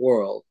in the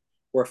world,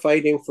 we're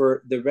fighting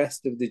for the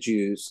rest of the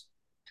Jews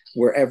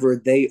wherever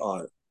they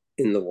are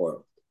in the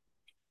world.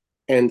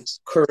 And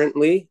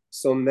currently,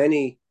 so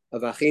many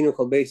of Achinu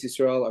Kol Beis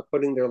Yisrael are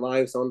putting their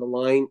lives on the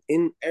line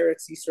in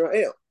Eretz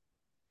Yisrael.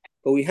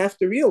 But we have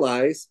to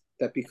realize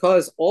that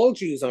because all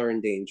Jews are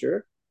in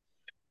danger,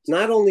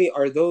 not only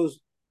are those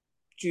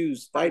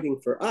Jews fighting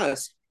for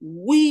us,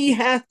 we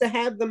have to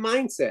have the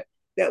mindset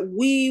that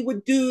we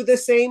would do the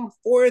same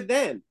for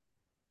them,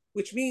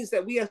 which means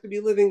that we have to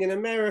be living in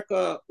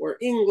America or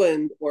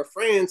England or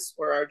France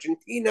or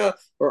Argentina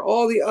or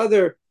all the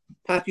other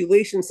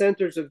population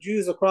centers of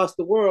Jews across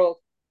the world,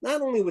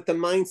 not only with the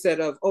mindset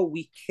of, oh,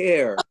 we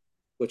care,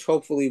 which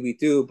hopefully we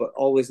do, but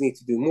always need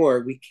to do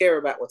more. We care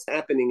about what's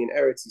happening in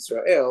Eretz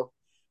Yisrael.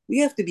 We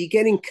have to be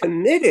getting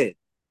committed.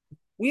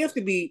 We have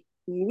to be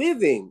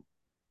living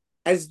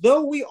as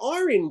though we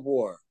are in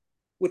war,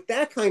 with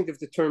that kind of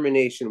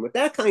determination, with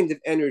that kind of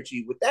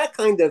energy, with that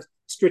kind of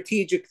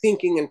strategic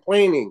thinking and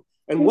planning.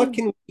 And what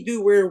can we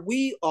do where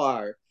we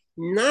are,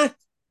 not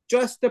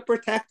just to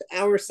protect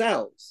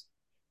ourselves,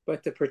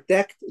 but to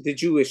protect the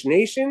Jewish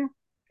nation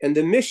and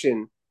the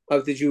mission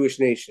of the Jewish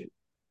nation.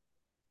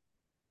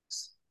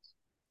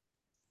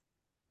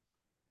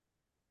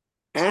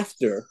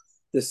 After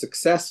the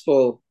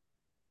successful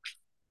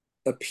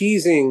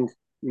appeasing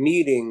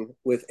meeting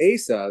with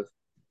Esav,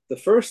 the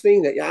first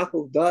thing that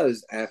Yaakov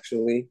does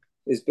actually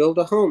is build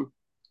a home,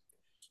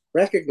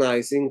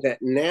 recognizing that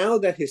now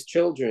that his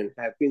children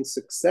have been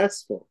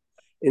successful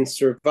in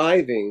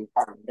surviving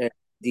and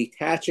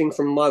detaching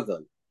from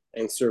Lavan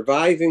and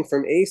surviving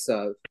from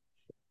Esav,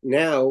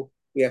 now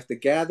we have to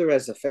gather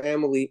as a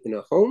family in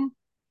a home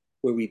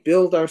where we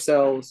build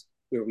ourselves,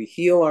 where we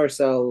heal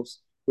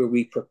ourselves, where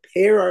we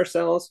prepare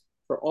ourselves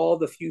for all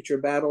the future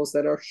battles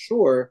that are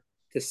sure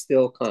to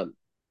still come.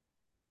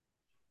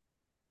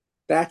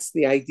 That's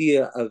the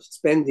idea of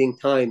spending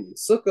time in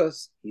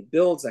Sukkot. He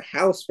builds a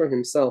house for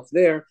himself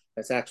there.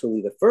 That's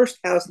actually the first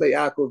house that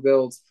Yaakov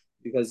builds,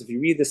 because if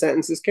you read the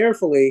sentences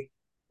carefully,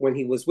 when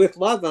he was with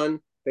Lavan,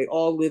 they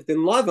all lived in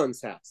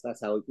Lavan's house.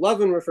 That's how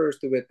Lavan refers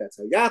to it. That's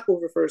how Yaakov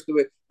refers to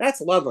it.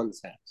 That's Lavan's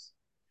house.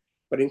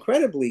 But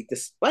incredibly,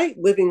 despite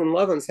living in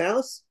Lavan's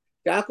house,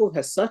 Yaakov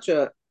has such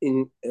an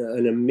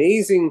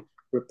amazing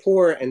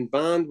rapport and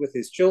bond with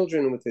his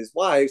children, with his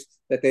wives,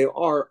 that they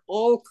are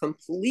all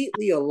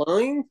completely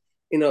aligned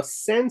in a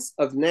sense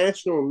of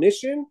national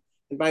mission.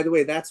 And by the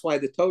way, that's why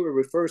the Torah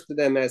refers to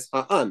them as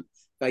Ha'am.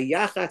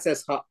 VaYishlach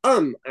says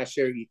Ha'am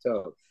Asher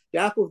Yitov.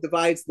 Yaakov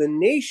divides the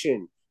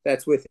nation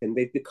that's with him.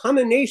 They've become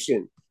a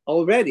nation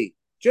already.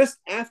 Just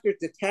after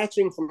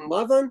detaching from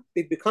Lavan,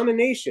 they've become a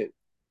nation.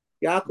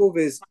 Yaakov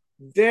is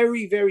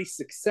very, very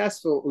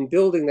successful in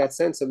building that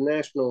sense of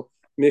national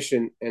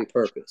mission and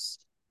purpose.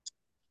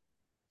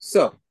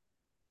 So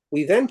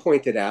we then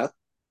pointed out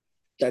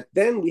that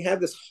then we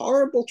have this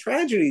horrible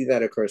tragedy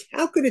that occurs.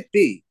 How could it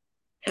be?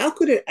 How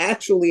could it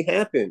actually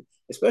happen?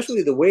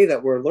 Especially the way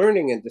that we're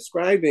learning and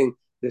describing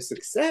the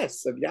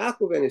success of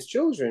Yaakov and his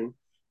children,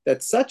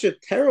 that such a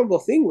terrible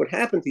thing would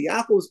happen to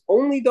Yaakov's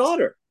only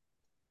daughter,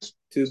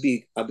 to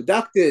be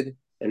abducted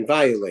and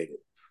violated.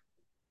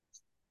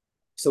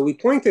 So we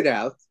pointed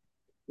out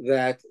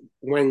that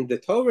when the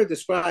Torah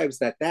describes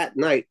that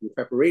night in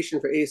preparation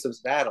for Esav's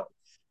battle,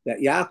 that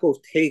Yaakov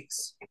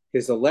takes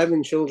his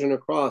 11 children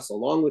across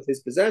along with his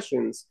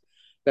possessions,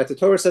 that the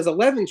Torah says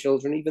 11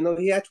 children, even though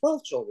he had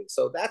 12 children.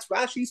 So that's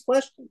Rashi's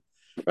question.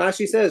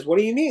 Rashi says, what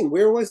do you mean?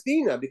 Where was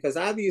Dinah? Because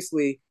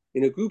obviously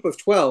in a group of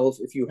 12,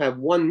 if you have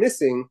one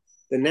missing,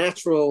 the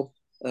natural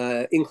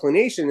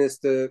inclination is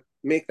to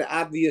make the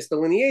obvious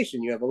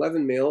delineation. You have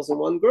 11 males and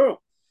one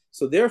girl.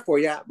 So therefore,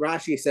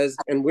 Rashi says,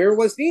 and where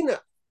was Dinah?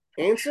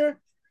 Answer,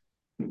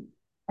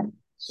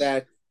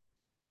 that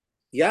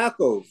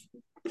Yaakov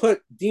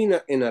put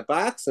Dinah in a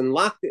box and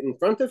locked it in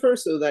front of her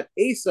so that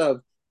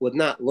Esav would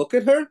not look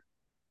at her,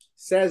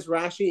 says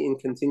Rashi in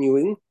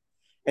continuing.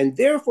 And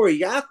therefore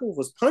Yaakov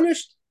was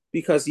punished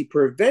because he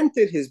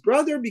prevented his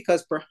brother,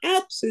 because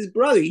perhaps his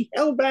brother, he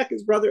held back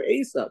his brother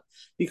Esav,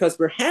 because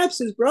perhaps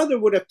his brother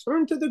would have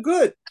turned to the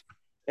good.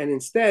 And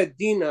instead,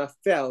 Dinah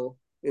fell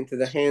into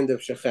the hand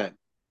of Shechem.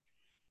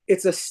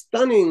 It's a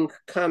stunning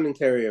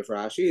commentary of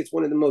Rashi. It's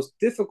one of the most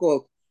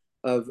difficult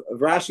of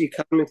Rashi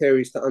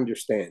commentaries to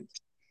understand.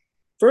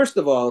 First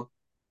of all,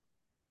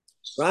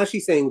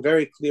 Rashi saying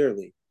very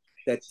clearly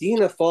that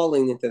Dinah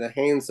falling into the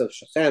hands of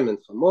Shechem and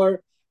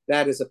Hamor,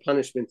 that is a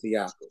punishment to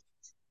Yaakov.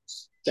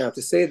 Now,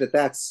 to say that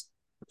that's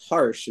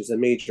harsh is a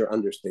major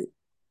understatement.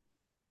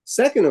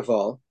 Second of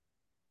all,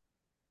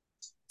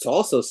 It's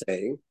also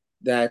saying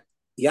that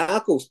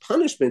Yaakov's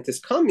punishment is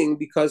coming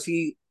because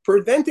he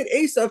prevented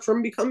Esav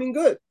from becoming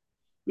good.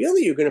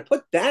 Really, you're going to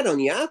put that on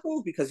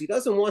Yaakov because he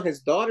doesn't want his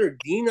daughter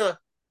Dinah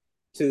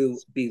to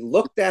be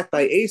looked at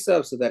by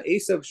Esav so that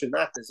Esav should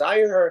not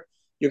desire her?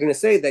 You're going to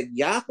say that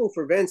Yaakov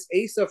prevents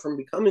Esav from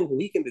becoming who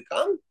he can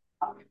become?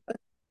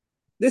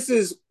 This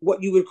is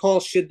what you would call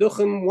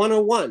Shidduchim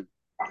 101.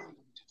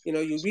 You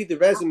know, you read the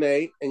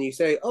resume and you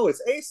say, oh,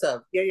 it's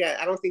Esav. Yeah,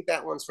 I don't think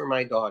that one's for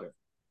my daughter,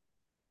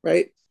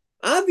 right?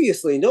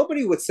 Obviously,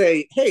 nobody would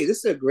say, hey,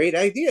 this is a great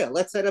idea.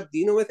 Let's set up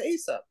Dinah with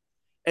Esav.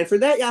 And for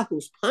that,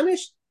 Yaakov's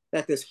punished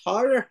that this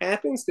horror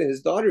happens to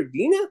his daughter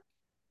Dinah.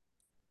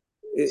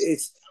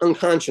 It's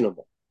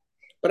unconscionable.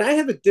 But I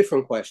have a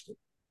different question,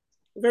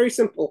 a very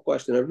simple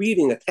question, a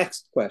reading, a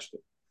text question.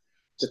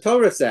 The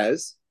Torah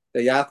says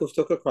that Yaakov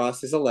took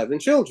across his 11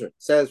 children.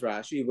 Says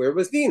Rashi, where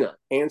was Dinah?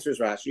 Answers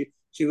Rashi,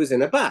 she was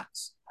in a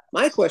box.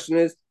 My question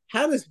is,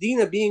 how does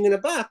Dinah being in a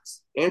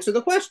box answer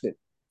the question?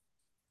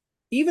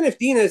 Even if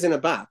Dinah is in a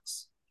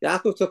box,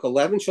 Yaakov took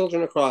 11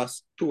 children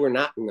across who were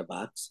not in the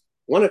box,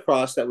 one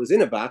across that was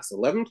in a box.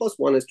 11 plus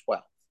 1 is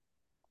 12.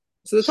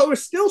 So the Torah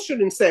still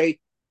shouldn't say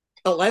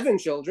 11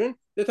 children.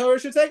 The Torah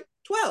should say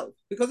 12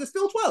 because it's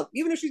still 12,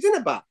 even if she's in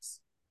a box.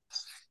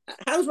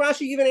 How's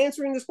Rashi even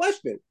answering this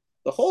question?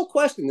 The whole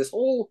question, this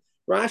whole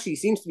Rashi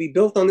seems to be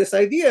built on this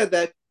idea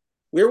that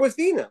where was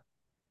Dinah?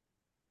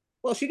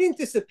 Well, she didn't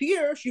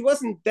disappear. She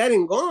wasn't dead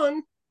and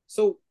gone.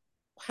 So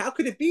how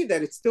could it be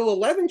that it's still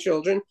 11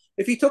 children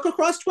if he took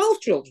across 12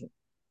 children?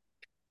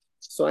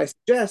 So I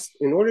suggest,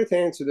 in order to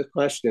answer the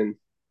question,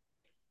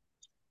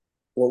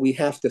 what we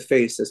have to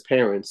face as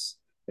parents,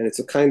 and it's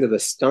a kind of a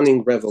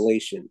stunning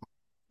revelation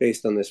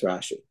based on this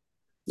Rashi.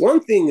 One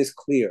thing is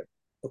clear,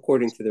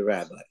 according to the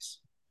rabbis.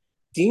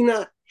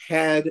 Dinah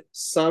had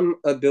some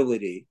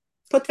ability,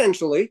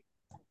 potentially,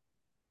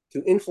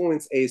 to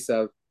influence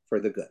Esav for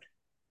the good.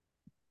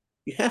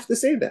 You have to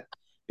say that,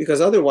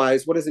 because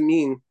otherwise, what does it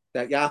mean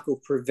that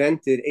Yaakov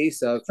prevented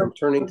Esav from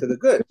turning to the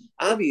good?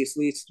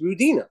 Obviously, it's through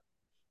Dinah.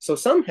 So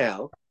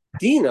somehow,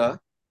 Dinah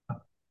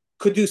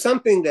could do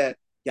something that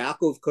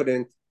Yaakov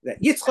couldn't,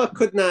 that Yitzchak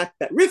could not,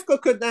 that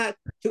Rivka could not,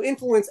 to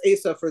influence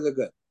Esav for the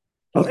good.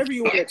 However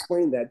you want to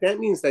explain that, that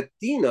means that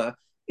Dinah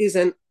is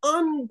an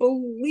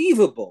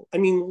unbelievable, I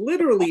mean,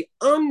 literally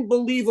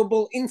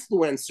unbelievable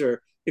influencer,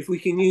 if we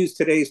can use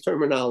today's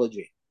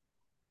terminology.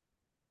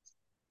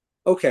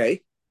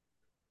 Okay,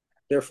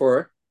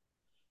 therefore,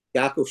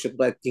 Yaakov should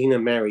let Dinah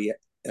marry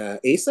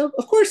Esav?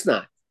 Of course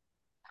not.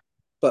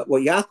 But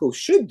what Yaakov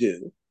should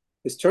do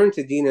is turn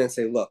to Dinah and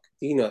say, look,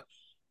 Dinah,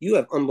 you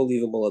have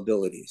unbelievable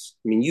abilities.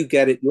 I mean, you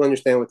get it. You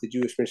understand what the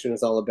Jewish mission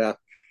is all about.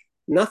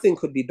 Nothing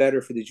could be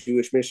better for the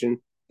Jewish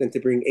mission than to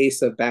bring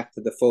Esav back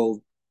to the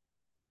fold.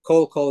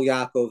 Kol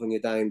Yaakov and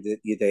Yadayim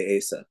Yedei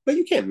Esav. But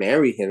you can't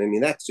marry him. I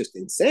mean, that's just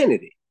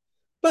insanity.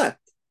 But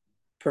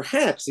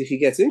perhaps if he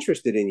gets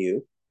interested in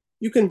you,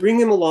 you can bring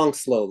him along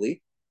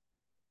slowly.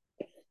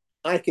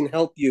 I can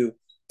help you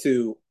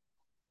to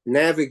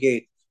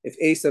navigate if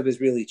Esav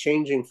is really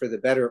changing for the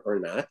better or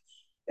not.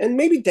 And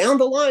maybe down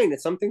the line,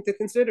 it's something to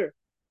consider.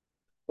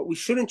 But we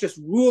shouldn't just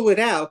rule it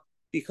out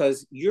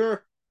because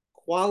your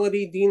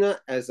quality, Dinah,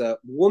 as a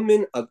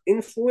woman of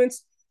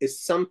influence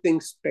is something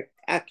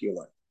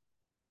spectacular.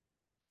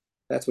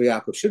 That's what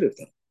Yaakov should have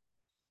done.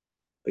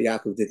 But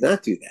Yaakov did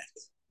not do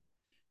that.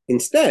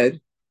 Instead,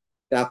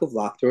 Yaakov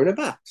locked her in a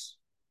box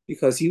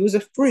because he was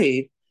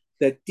afraid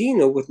that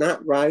Dinah would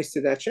not rise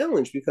to that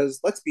challenge because,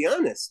 let's be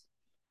honest,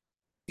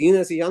 Dinah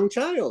is a young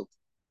child.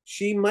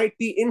 She might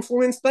be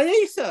influenced by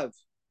Esav.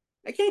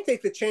 I can't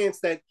take the chance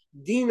that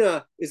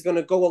Dinah is going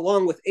to go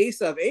along with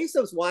Esav.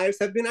 Esav's wives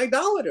have been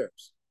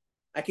idolaters.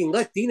 I can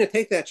let Dinah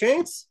take that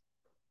chance?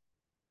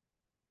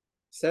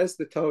 Says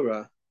the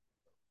Torah,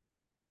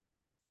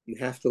 you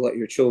have to let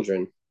your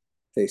children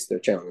face their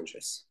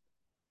challenges.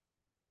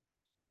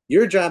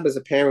 Your job as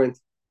a parent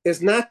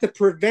is not to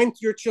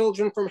prevent your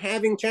children from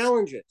having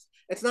challenges.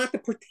 It's not to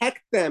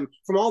protect them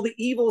from all the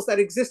evils that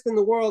exist in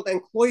the world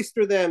and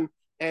cloister them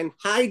and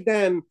hide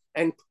them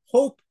and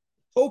hope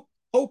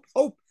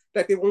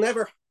that they will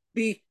never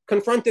be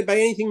confronted by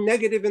anything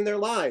negative in their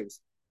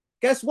lives.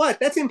 Guess what?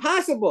 That's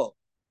impossible.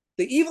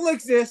 The evil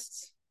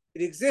exists.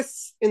 It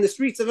exists in the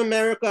streets of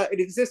America. It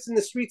exists in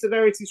the streets of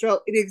Eretz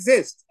Yisrael. It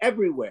exists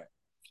everywhere.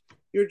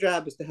 Your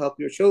job is to help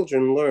your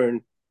children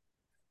learn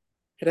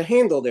how to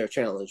handle their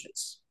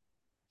challenges.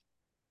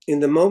 In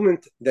the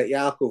moment that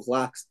Yaakov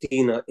locks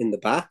Dinah in the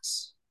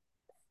box,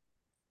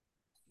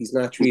 he's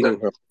not treating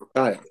her like a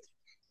child.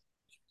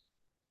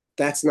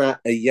 That's not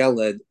a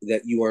yeled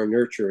that you are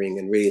nurturing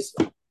and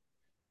raising.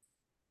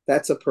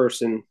 That's a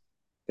person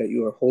that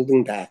you are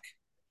holding back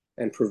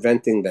and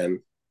preventing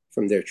them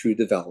from their true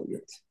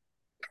development.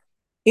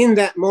 In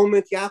that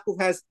moment, Yaakov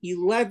has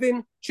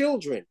 11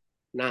 children,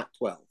 not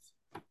 12,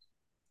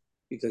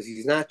 because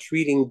he's not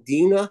treating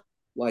Dinah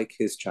like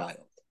his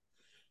child.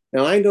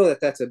 Now, I know that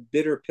that's a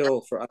bitter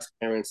pill for us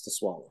parents to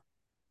swallow,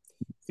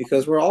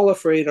 because we're all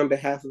afraid on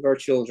behalf of our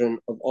children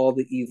of all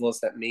the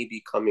evils that may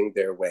be coming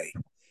their way.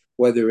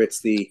 whether it's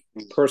the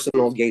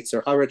personal Gates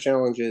or Hara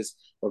challenges,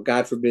 or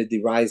God forbid,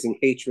 the rising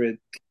hatred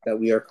that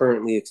we are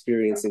currently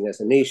experiencing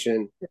as a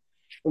nation.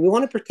 And we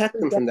want to protect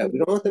them from that. We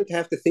don't want them to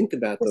have to think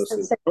about those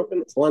things. We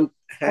don't want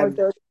to have,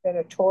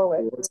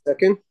 one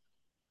second.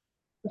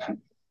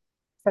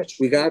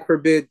 We, God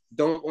forbid,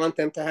 don't want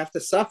them to have to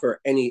suffer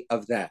any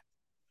of that.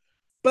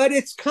 But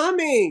it's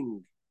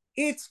coming.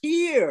 It's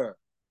here.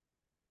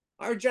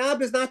 Our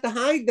job is not to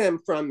hide them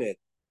from it.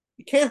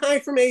 You can't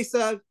hide from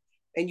Esav,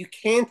 and you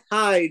can't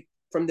hide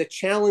from the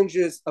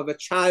challenges of a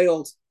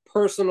child's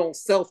personal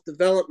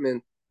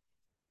self-development,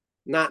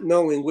 not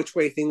knowing which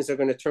way things are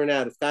going to turn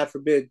out. If, God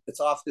forbid,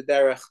 it's off the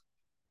derech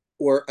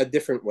or a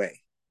different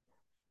way.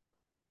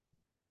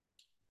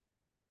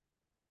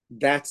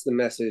 That's the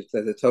message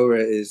that the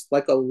Torah is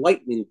like a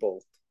lightning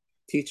bolt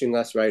teaching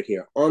us right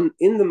here.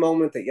 In the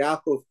moment that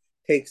Yaakov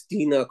takes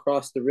Dinah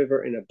across the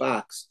river in a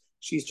box,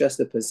 she's just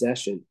a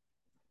possession.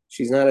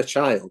 She's not a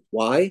child.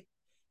 Why?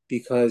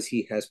 Because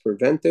he has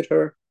prevented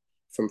her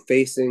from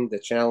facing the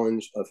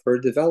challenge of her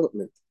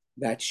development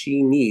that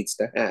she needs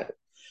to have.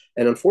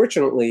 And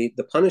unfortunately,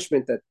 the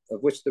punishment of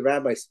which the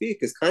rabbis speak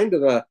is kind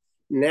of a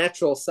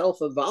natural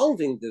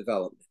self-evolving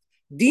development.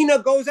 Dinah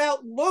goes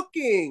out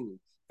looking.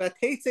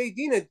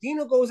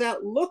 Dinah goes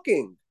out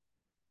looking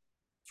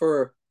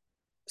for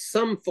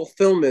some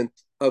fulfillment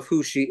of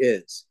who she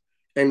is.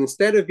 And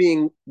instead of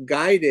being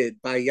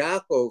guided by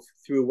Yaakov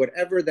through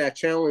whatever that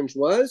challenge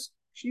was,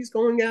 she's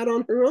going out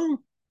on her own.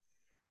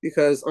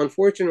 Because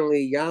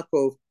unfortunately,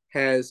 Yaakov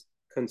has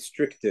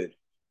constricted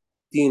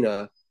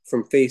Dinah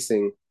from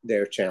facing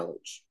their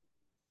challenge.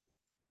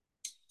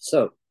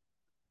 So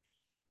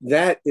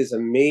that is a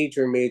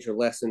major, major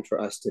lesson for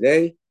us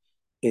today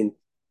in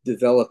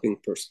developing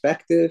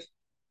perspective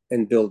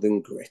and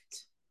building grit.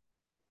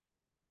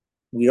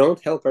 We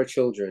don't help our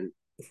children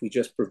if we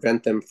just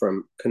prevent them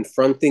from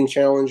confronting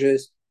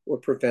challenges or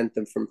prevent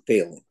them from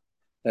failing.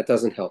 That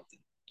doesn't help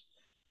them.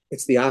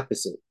 It's the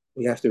opposite.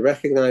 We have to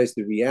recognize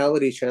the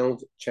reality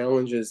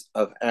challenges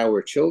of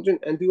our children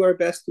and do our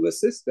best to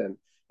assist them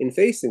in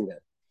facing them.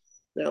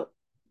 Now,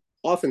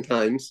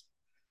 oftentimes,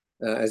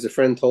 as a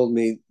friend told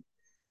me,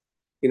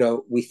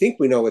 we think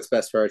we know what's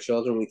best for our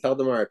children. We tell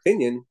them our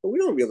opinion, but we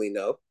don't really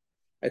know.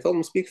 I told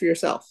them, speak for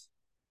yourself.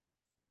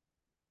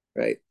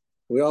 Right?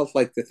 We all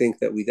like to think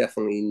that we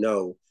definitely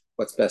know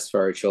what's best for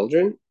our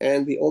children.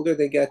 And the older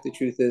they get, the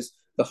truth is,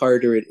 the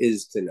harder it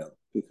is to know,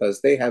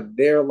 because they have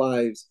their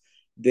lives,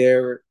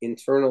 their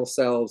internal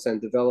selves and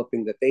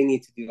developing that they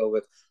need to deal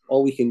with.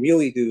 All we can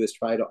really do is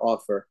try to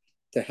offer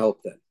to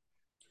help them.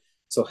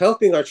 So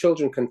helping our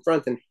children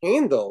confront and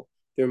handle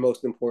their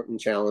most important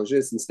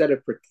challenges instead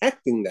of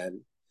protecting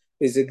them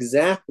is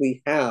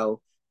exactly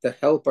how to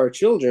help our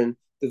children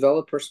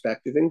develop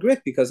perspective and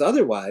grit, because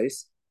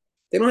otherwise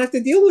they don't have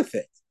to deal with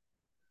it.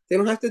 They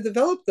don't have to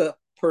develop the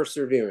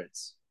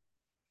perseverance.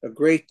 A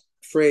great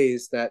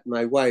phrase that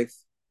my wife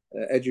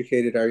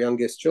educated our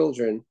youngest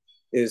children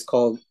is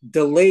called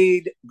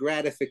delayed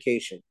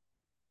gratification.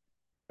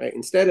 Right?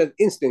 Instead of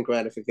instant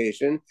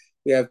gratification,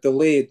 we have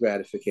delayed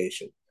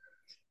gratification.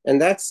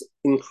 And that's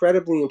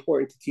incredibly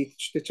important to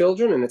teach the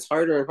children, and it's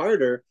harder and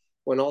harder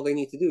when all they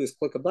need to do is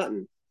click a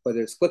button,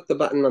 whether it's click the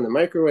button on the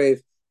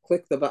microwave,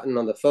 click the button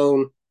on the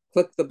phone,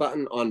 click the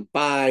button on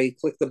buy,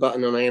 click the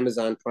button on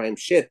Amazon Prime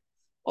ship.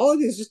 All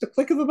it is just a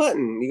click of a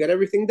button. You got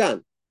everything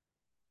done.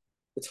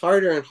 It's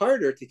harder and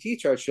harder to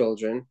teach our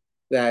children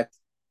that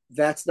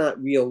that's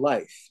not real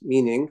life,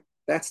 meaning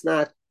that's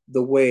not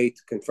the way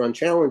to confront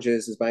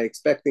challenges, is by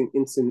expecting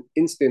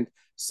instant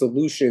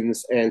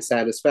solutions and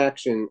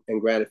satisfaction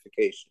and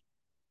gratification.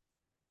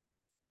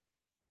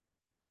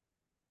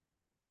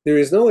 There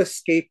is no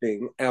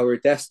escaping our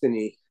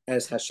destiny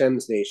as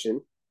Hashem's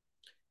nation,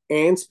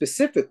 and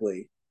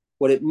specifically,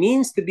 what it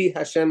means to be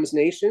Hashem's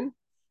nation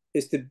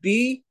is to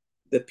be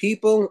the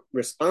people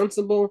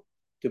responsible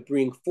to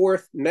bring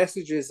forth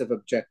messages of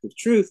objective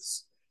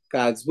truths,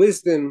 God's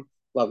wisdom,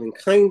 loving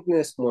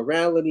kindness,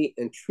 morality,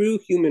 and true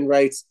human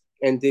rights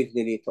and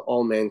dignity to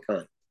all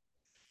mankind.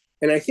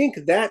 And I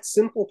think that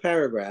simple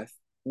paragraph,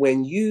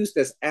 when used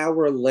as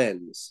our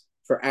lens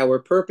for our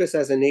purpose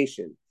as a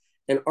nation,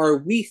 and are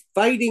we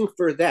fighting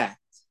for that?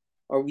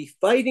 Are we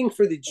fighting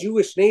for the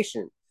Jewish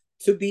nation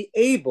to be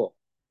able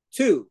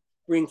to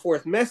bring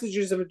forth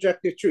messages of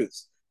objective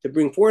truths, to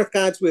bring forth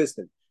God's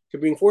wisdom, to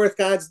bring forth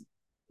God's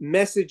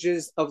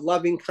messages of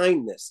loving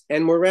kindness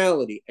and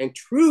morality and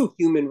true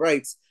human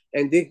rights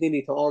and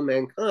dignity to all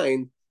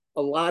mankind?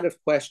 A lot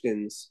of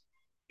questions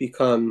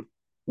become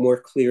more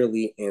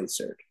clearly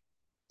answered.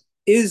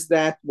 Is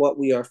that what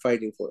we are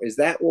fighting for? Is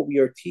that what we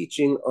are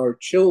teaching our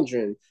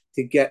children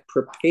to get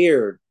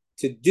prepared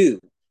to do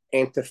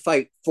and to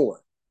fight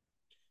for?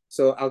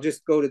 So I'll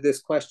just go to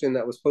this question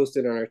that was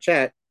posted on our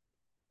chat.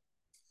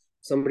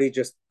 Somebody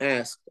just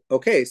asked,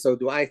 okay, so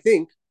do I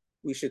think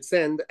we should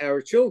send our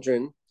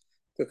children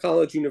to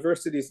college,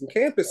 universities, and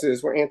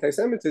campuses where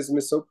anti-Semitism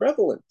is so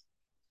prevalent?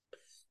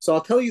 So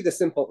I'll tell you the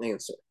simple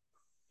answer.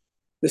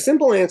 The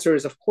simple answer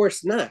is, of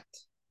course not,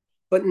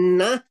 but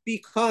not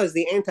because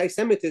the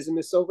anti-Semitism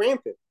is so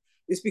rampant.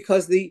 is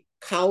because the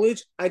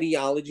college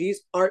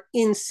ideologies are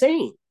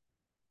insane.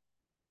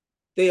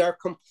 They are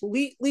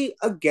completely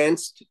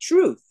against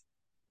truth.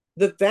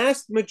 The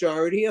vast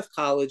majority of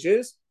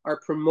colleges are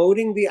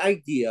promoting the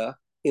idea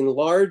in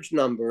large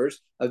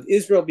numbers of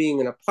Israel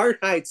being an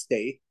apartheid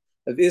state,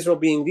 of Israel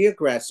being the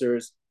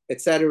aggressors,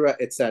 etc.,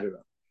 etc.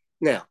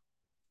 Now,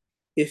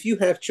 if you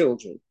have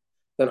children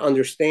that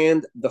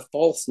understand the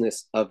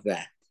falseness of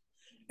that,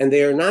 and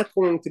they are not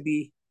going to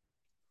be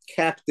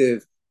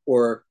captive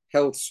or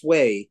held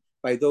sway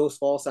by those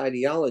false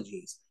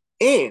ideologies,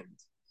 and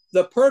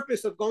the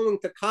purpose of going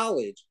to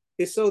college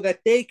is so that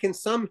they can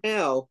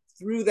somehow,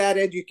 through that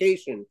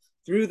education,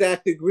 through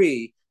that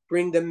degree,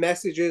 bring the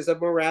messages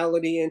of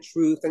morality and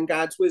truth and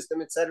God's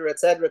wisdom, etc.,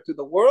 to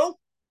the world,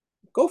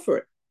 go for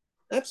it.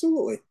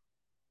 Absolutely.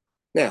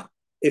 Now,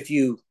 if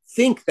you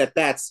think that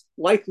that's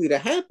likely to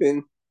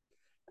happen,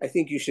 I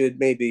think you should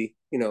maybe,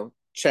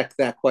 check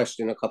that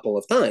question a couple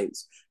of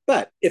times.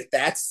 But if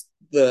that's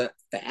the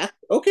fact,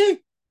 okay,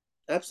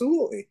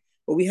 absolutely.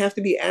 But we have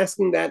to be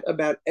asking that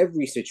about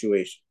every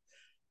situation.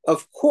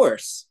 Of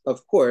course,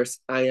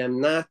 I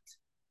am not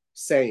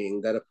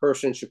saying that a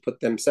person should put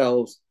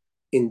themselves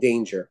in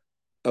danger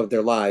of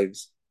their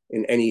lives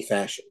in any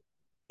fashion.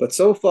 But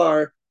so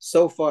far,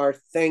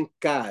 thank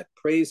God,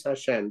 praise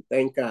Hashem,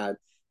 thank God,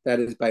 that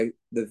is by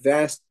the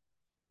vast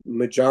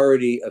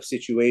majority of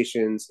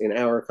situations in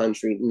our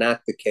country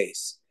not the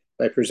case.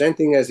 By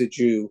presenting as a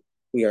Jew,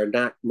 we are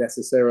not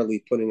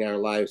necessarily putting our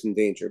lives in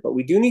danger, but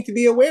we do need to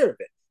be aware of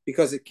it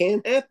because it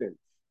can happen,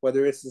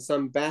 whether it's in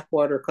some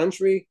backwater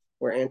country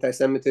where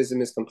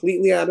anti-Semitism is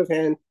completely out of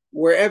hand,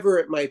 wherever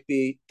it might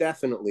be,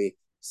 definitely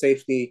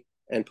safety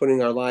and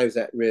putting our lives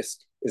at risk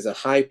is a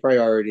high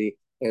priority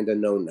and a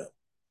no-no.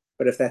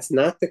 But if that's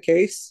not the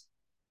case,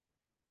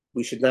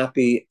 we should not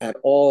be at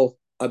all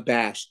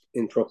abashed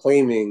in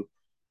proclaiming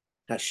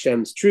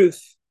Hashem's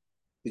truth,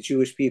 the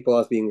Jewish people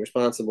as being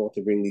responsible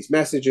to bring these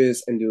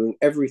messages and doing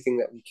everything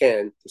that we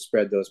can to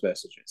spread those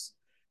messages.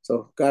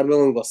 So God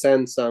willing, we'll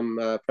send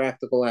some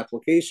practical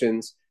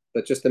applications,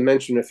 but just to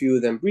mention a few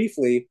of them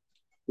briefly,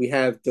 we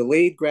have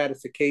delayed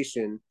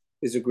gratification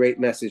is a great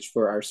message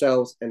for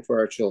ourselves and for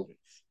our children.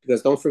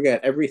 Because don't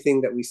forget,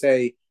 everything that we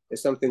say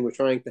is something we're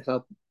trying to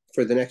help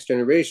for the next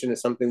generation, is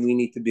something we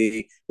need to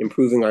be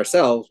improving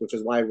ourselves, which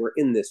is why we're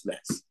in this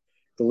mess.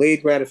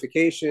 Delayed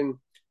gratification,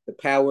 the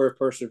power of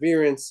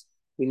perseverance.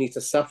 We need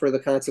to suffer the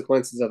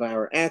consequences of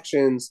our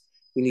actions.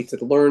 We need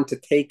to learn to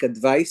take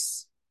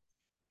advice.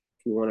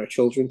 If we want our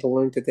children to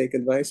learn to take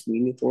advice, we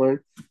need to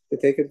learn to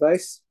take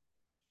advice.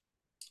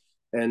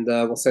 And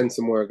we'll send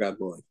some more, God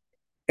willing.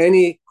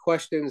 Any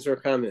questions or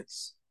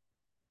comments?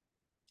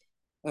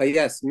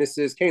 Yes,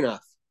 Mrs. Kanoff,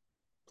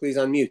 please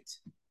unmute.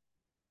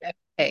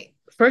 Okay.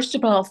 First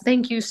of all,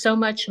 thank you so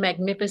much.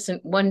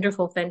 Magnificent,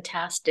 wonderful,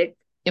 fantastic,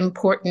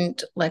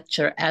 important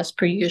lecture as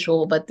per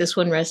usual, but this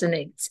one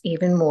resonates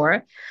even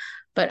more.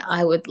 But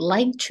I would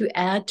like to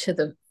add to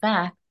the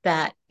fact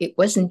that it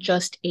wasn't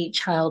just a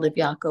child of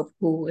Yaakov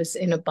who was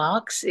in a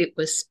box. It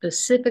was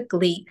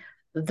specifically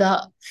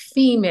the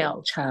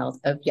female child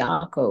of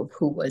Yaakov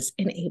who was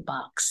in a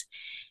box.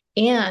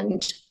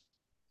 And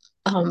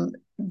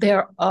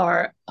there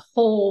are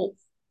whole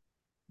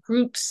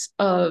groups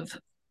of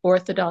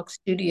Orthodox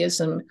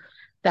Judaism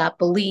that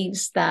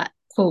believes that,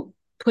 quote,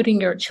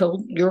 putting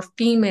your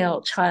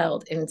female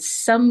child in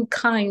some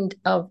kind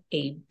of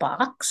a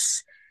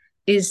box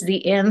is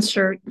the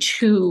answer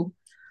to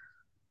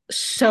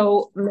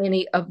so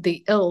many of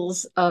the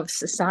ills of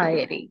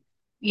society,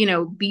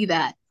 be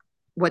that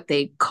what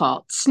they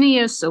call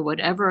tznius or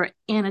whatever.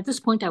 And at this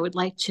point, I would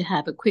like to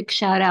have a quick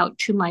shout out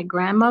to my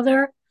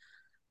grandmother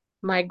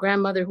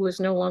who is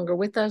no longer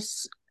with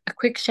us. A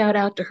quick shout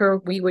out to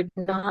her.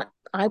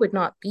 I would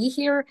not be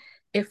here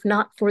if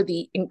not for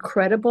the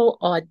incredible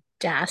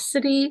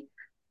audacity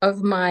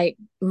of my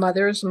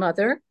mother's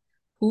mother,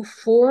 who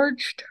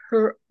forged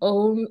her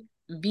own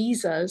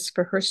visas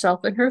for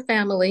herself and her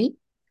family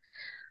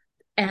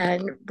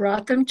and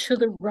brought them to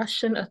the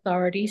Russian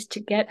authorities to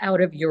get out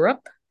of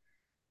Europe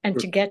and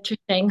to get to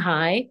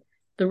Shanghai.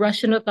 The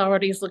Russian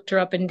authorities looked her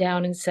up and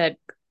down and said,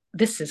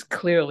 "This is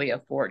clearly a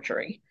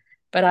forgery,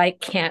 but I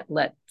can't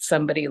let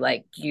somebody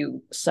like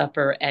you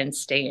suffer and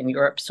stay in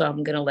Europe, so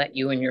I'm going to let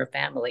you and your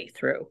family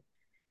through."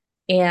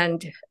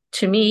 And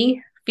to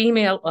me,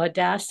 female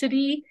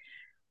audacity,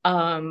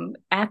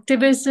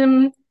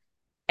 activism,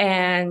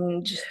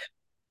 and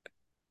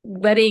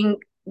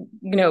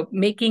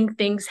making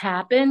things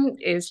happen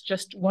is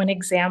just one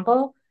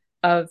example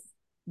of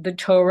the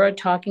Torah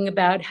talking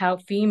about how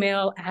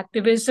female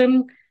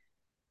activism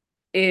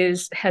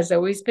has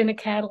always been a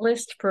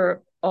catalyst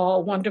for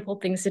all wonderful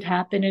things that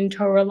happen in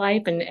Torah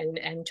life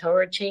and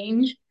Torah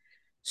change.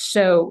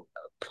 So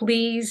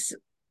please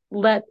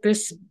let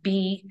this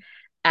be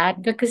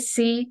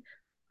advocacy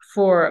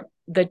for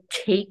the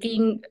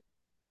taking,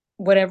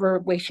 whatever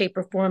way, shape,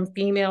 or form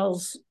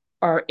females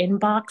are in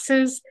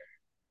boxes,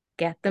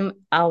 get them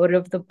out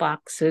of the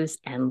boxes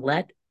and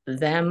let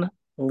them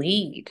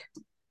lead.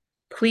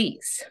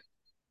 Please.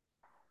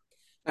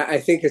 I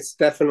think it's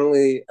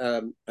definitely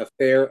a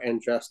fair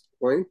and just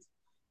point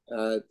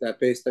that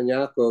based on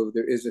Yaakov,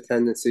 there is a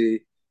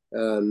tendency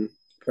um,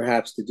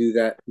 perhaps to do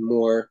that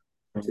more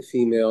to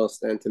females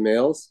than to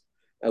males.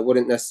 I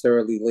wouldn't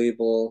necessarily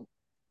label,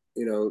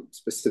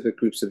 specific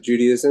groups of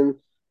Judaism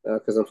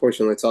because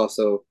unfortunately it's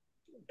also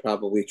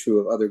probably true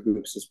of other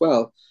groups as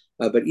well.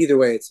 But either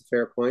way, it's a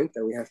fair point,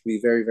 and we have to be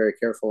very, very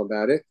careful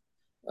about it.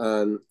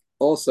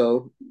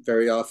 Also,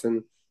 very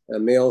often,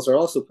 males are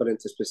also put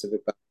into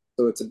specific buckets.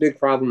 So it's a big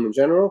problem in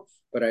general,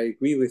 but I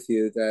agree with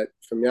you that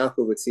from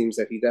Yaakov, it seems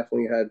that he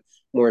definitely had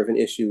more of an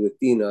issue with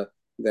Dina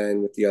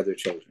than with the other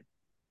children.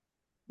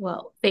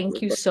 Well,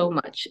 thank you so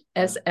much.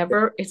 As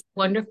ever, it's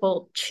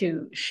wonderful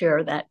to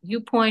share that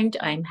viewpoint.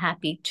 I'm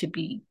happy to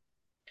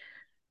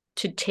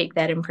take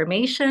that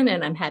information,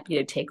 and I'm happy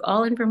to take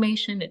all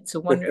information. It's a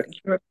wonderful,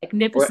 you're a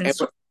magnificent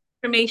source of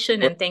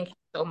information, and thank you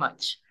so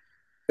much.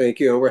 Thank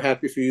you, and we're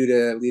happy for you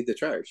to lead the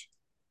charge.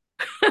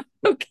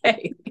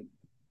 Okay.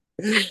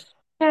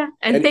 Yeah,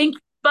 and thank you,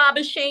 Baba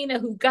Shana,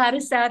 who got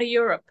us out of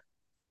Europe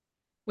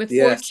with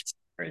yes.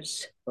 4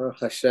 tumors. Oh,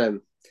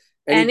 Hashem.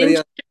 Anybody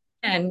and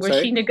in Japan,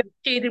 where she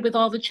negotiated with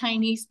all the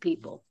Chinese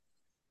people.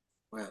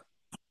 Wow.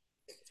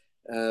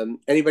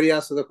 Anybody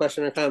else with a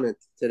question or comment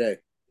today?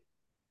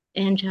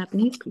 And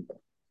Japanese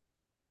people.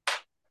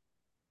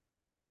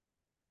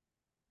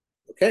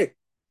 Okay.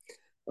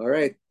 All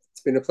right.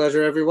 It's been a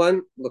pleasure,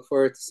 everyone. Look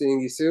forward to seeing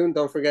you soon.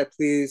 Don't forget,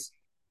 please,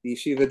 the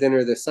yeshiva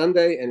dinner this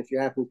Sunday. And if you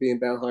happen to be in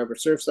Bal Harbor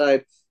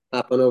Surfside,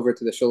 hop on over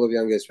to the Shul of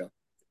Young Israel.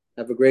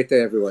 Have a great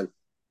day, everyone.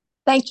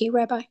 Thank you,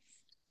 Rabbi.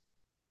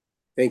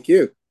 Thank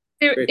you.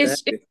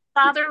 Is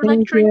Father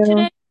lecturing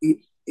today?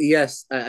 Yes.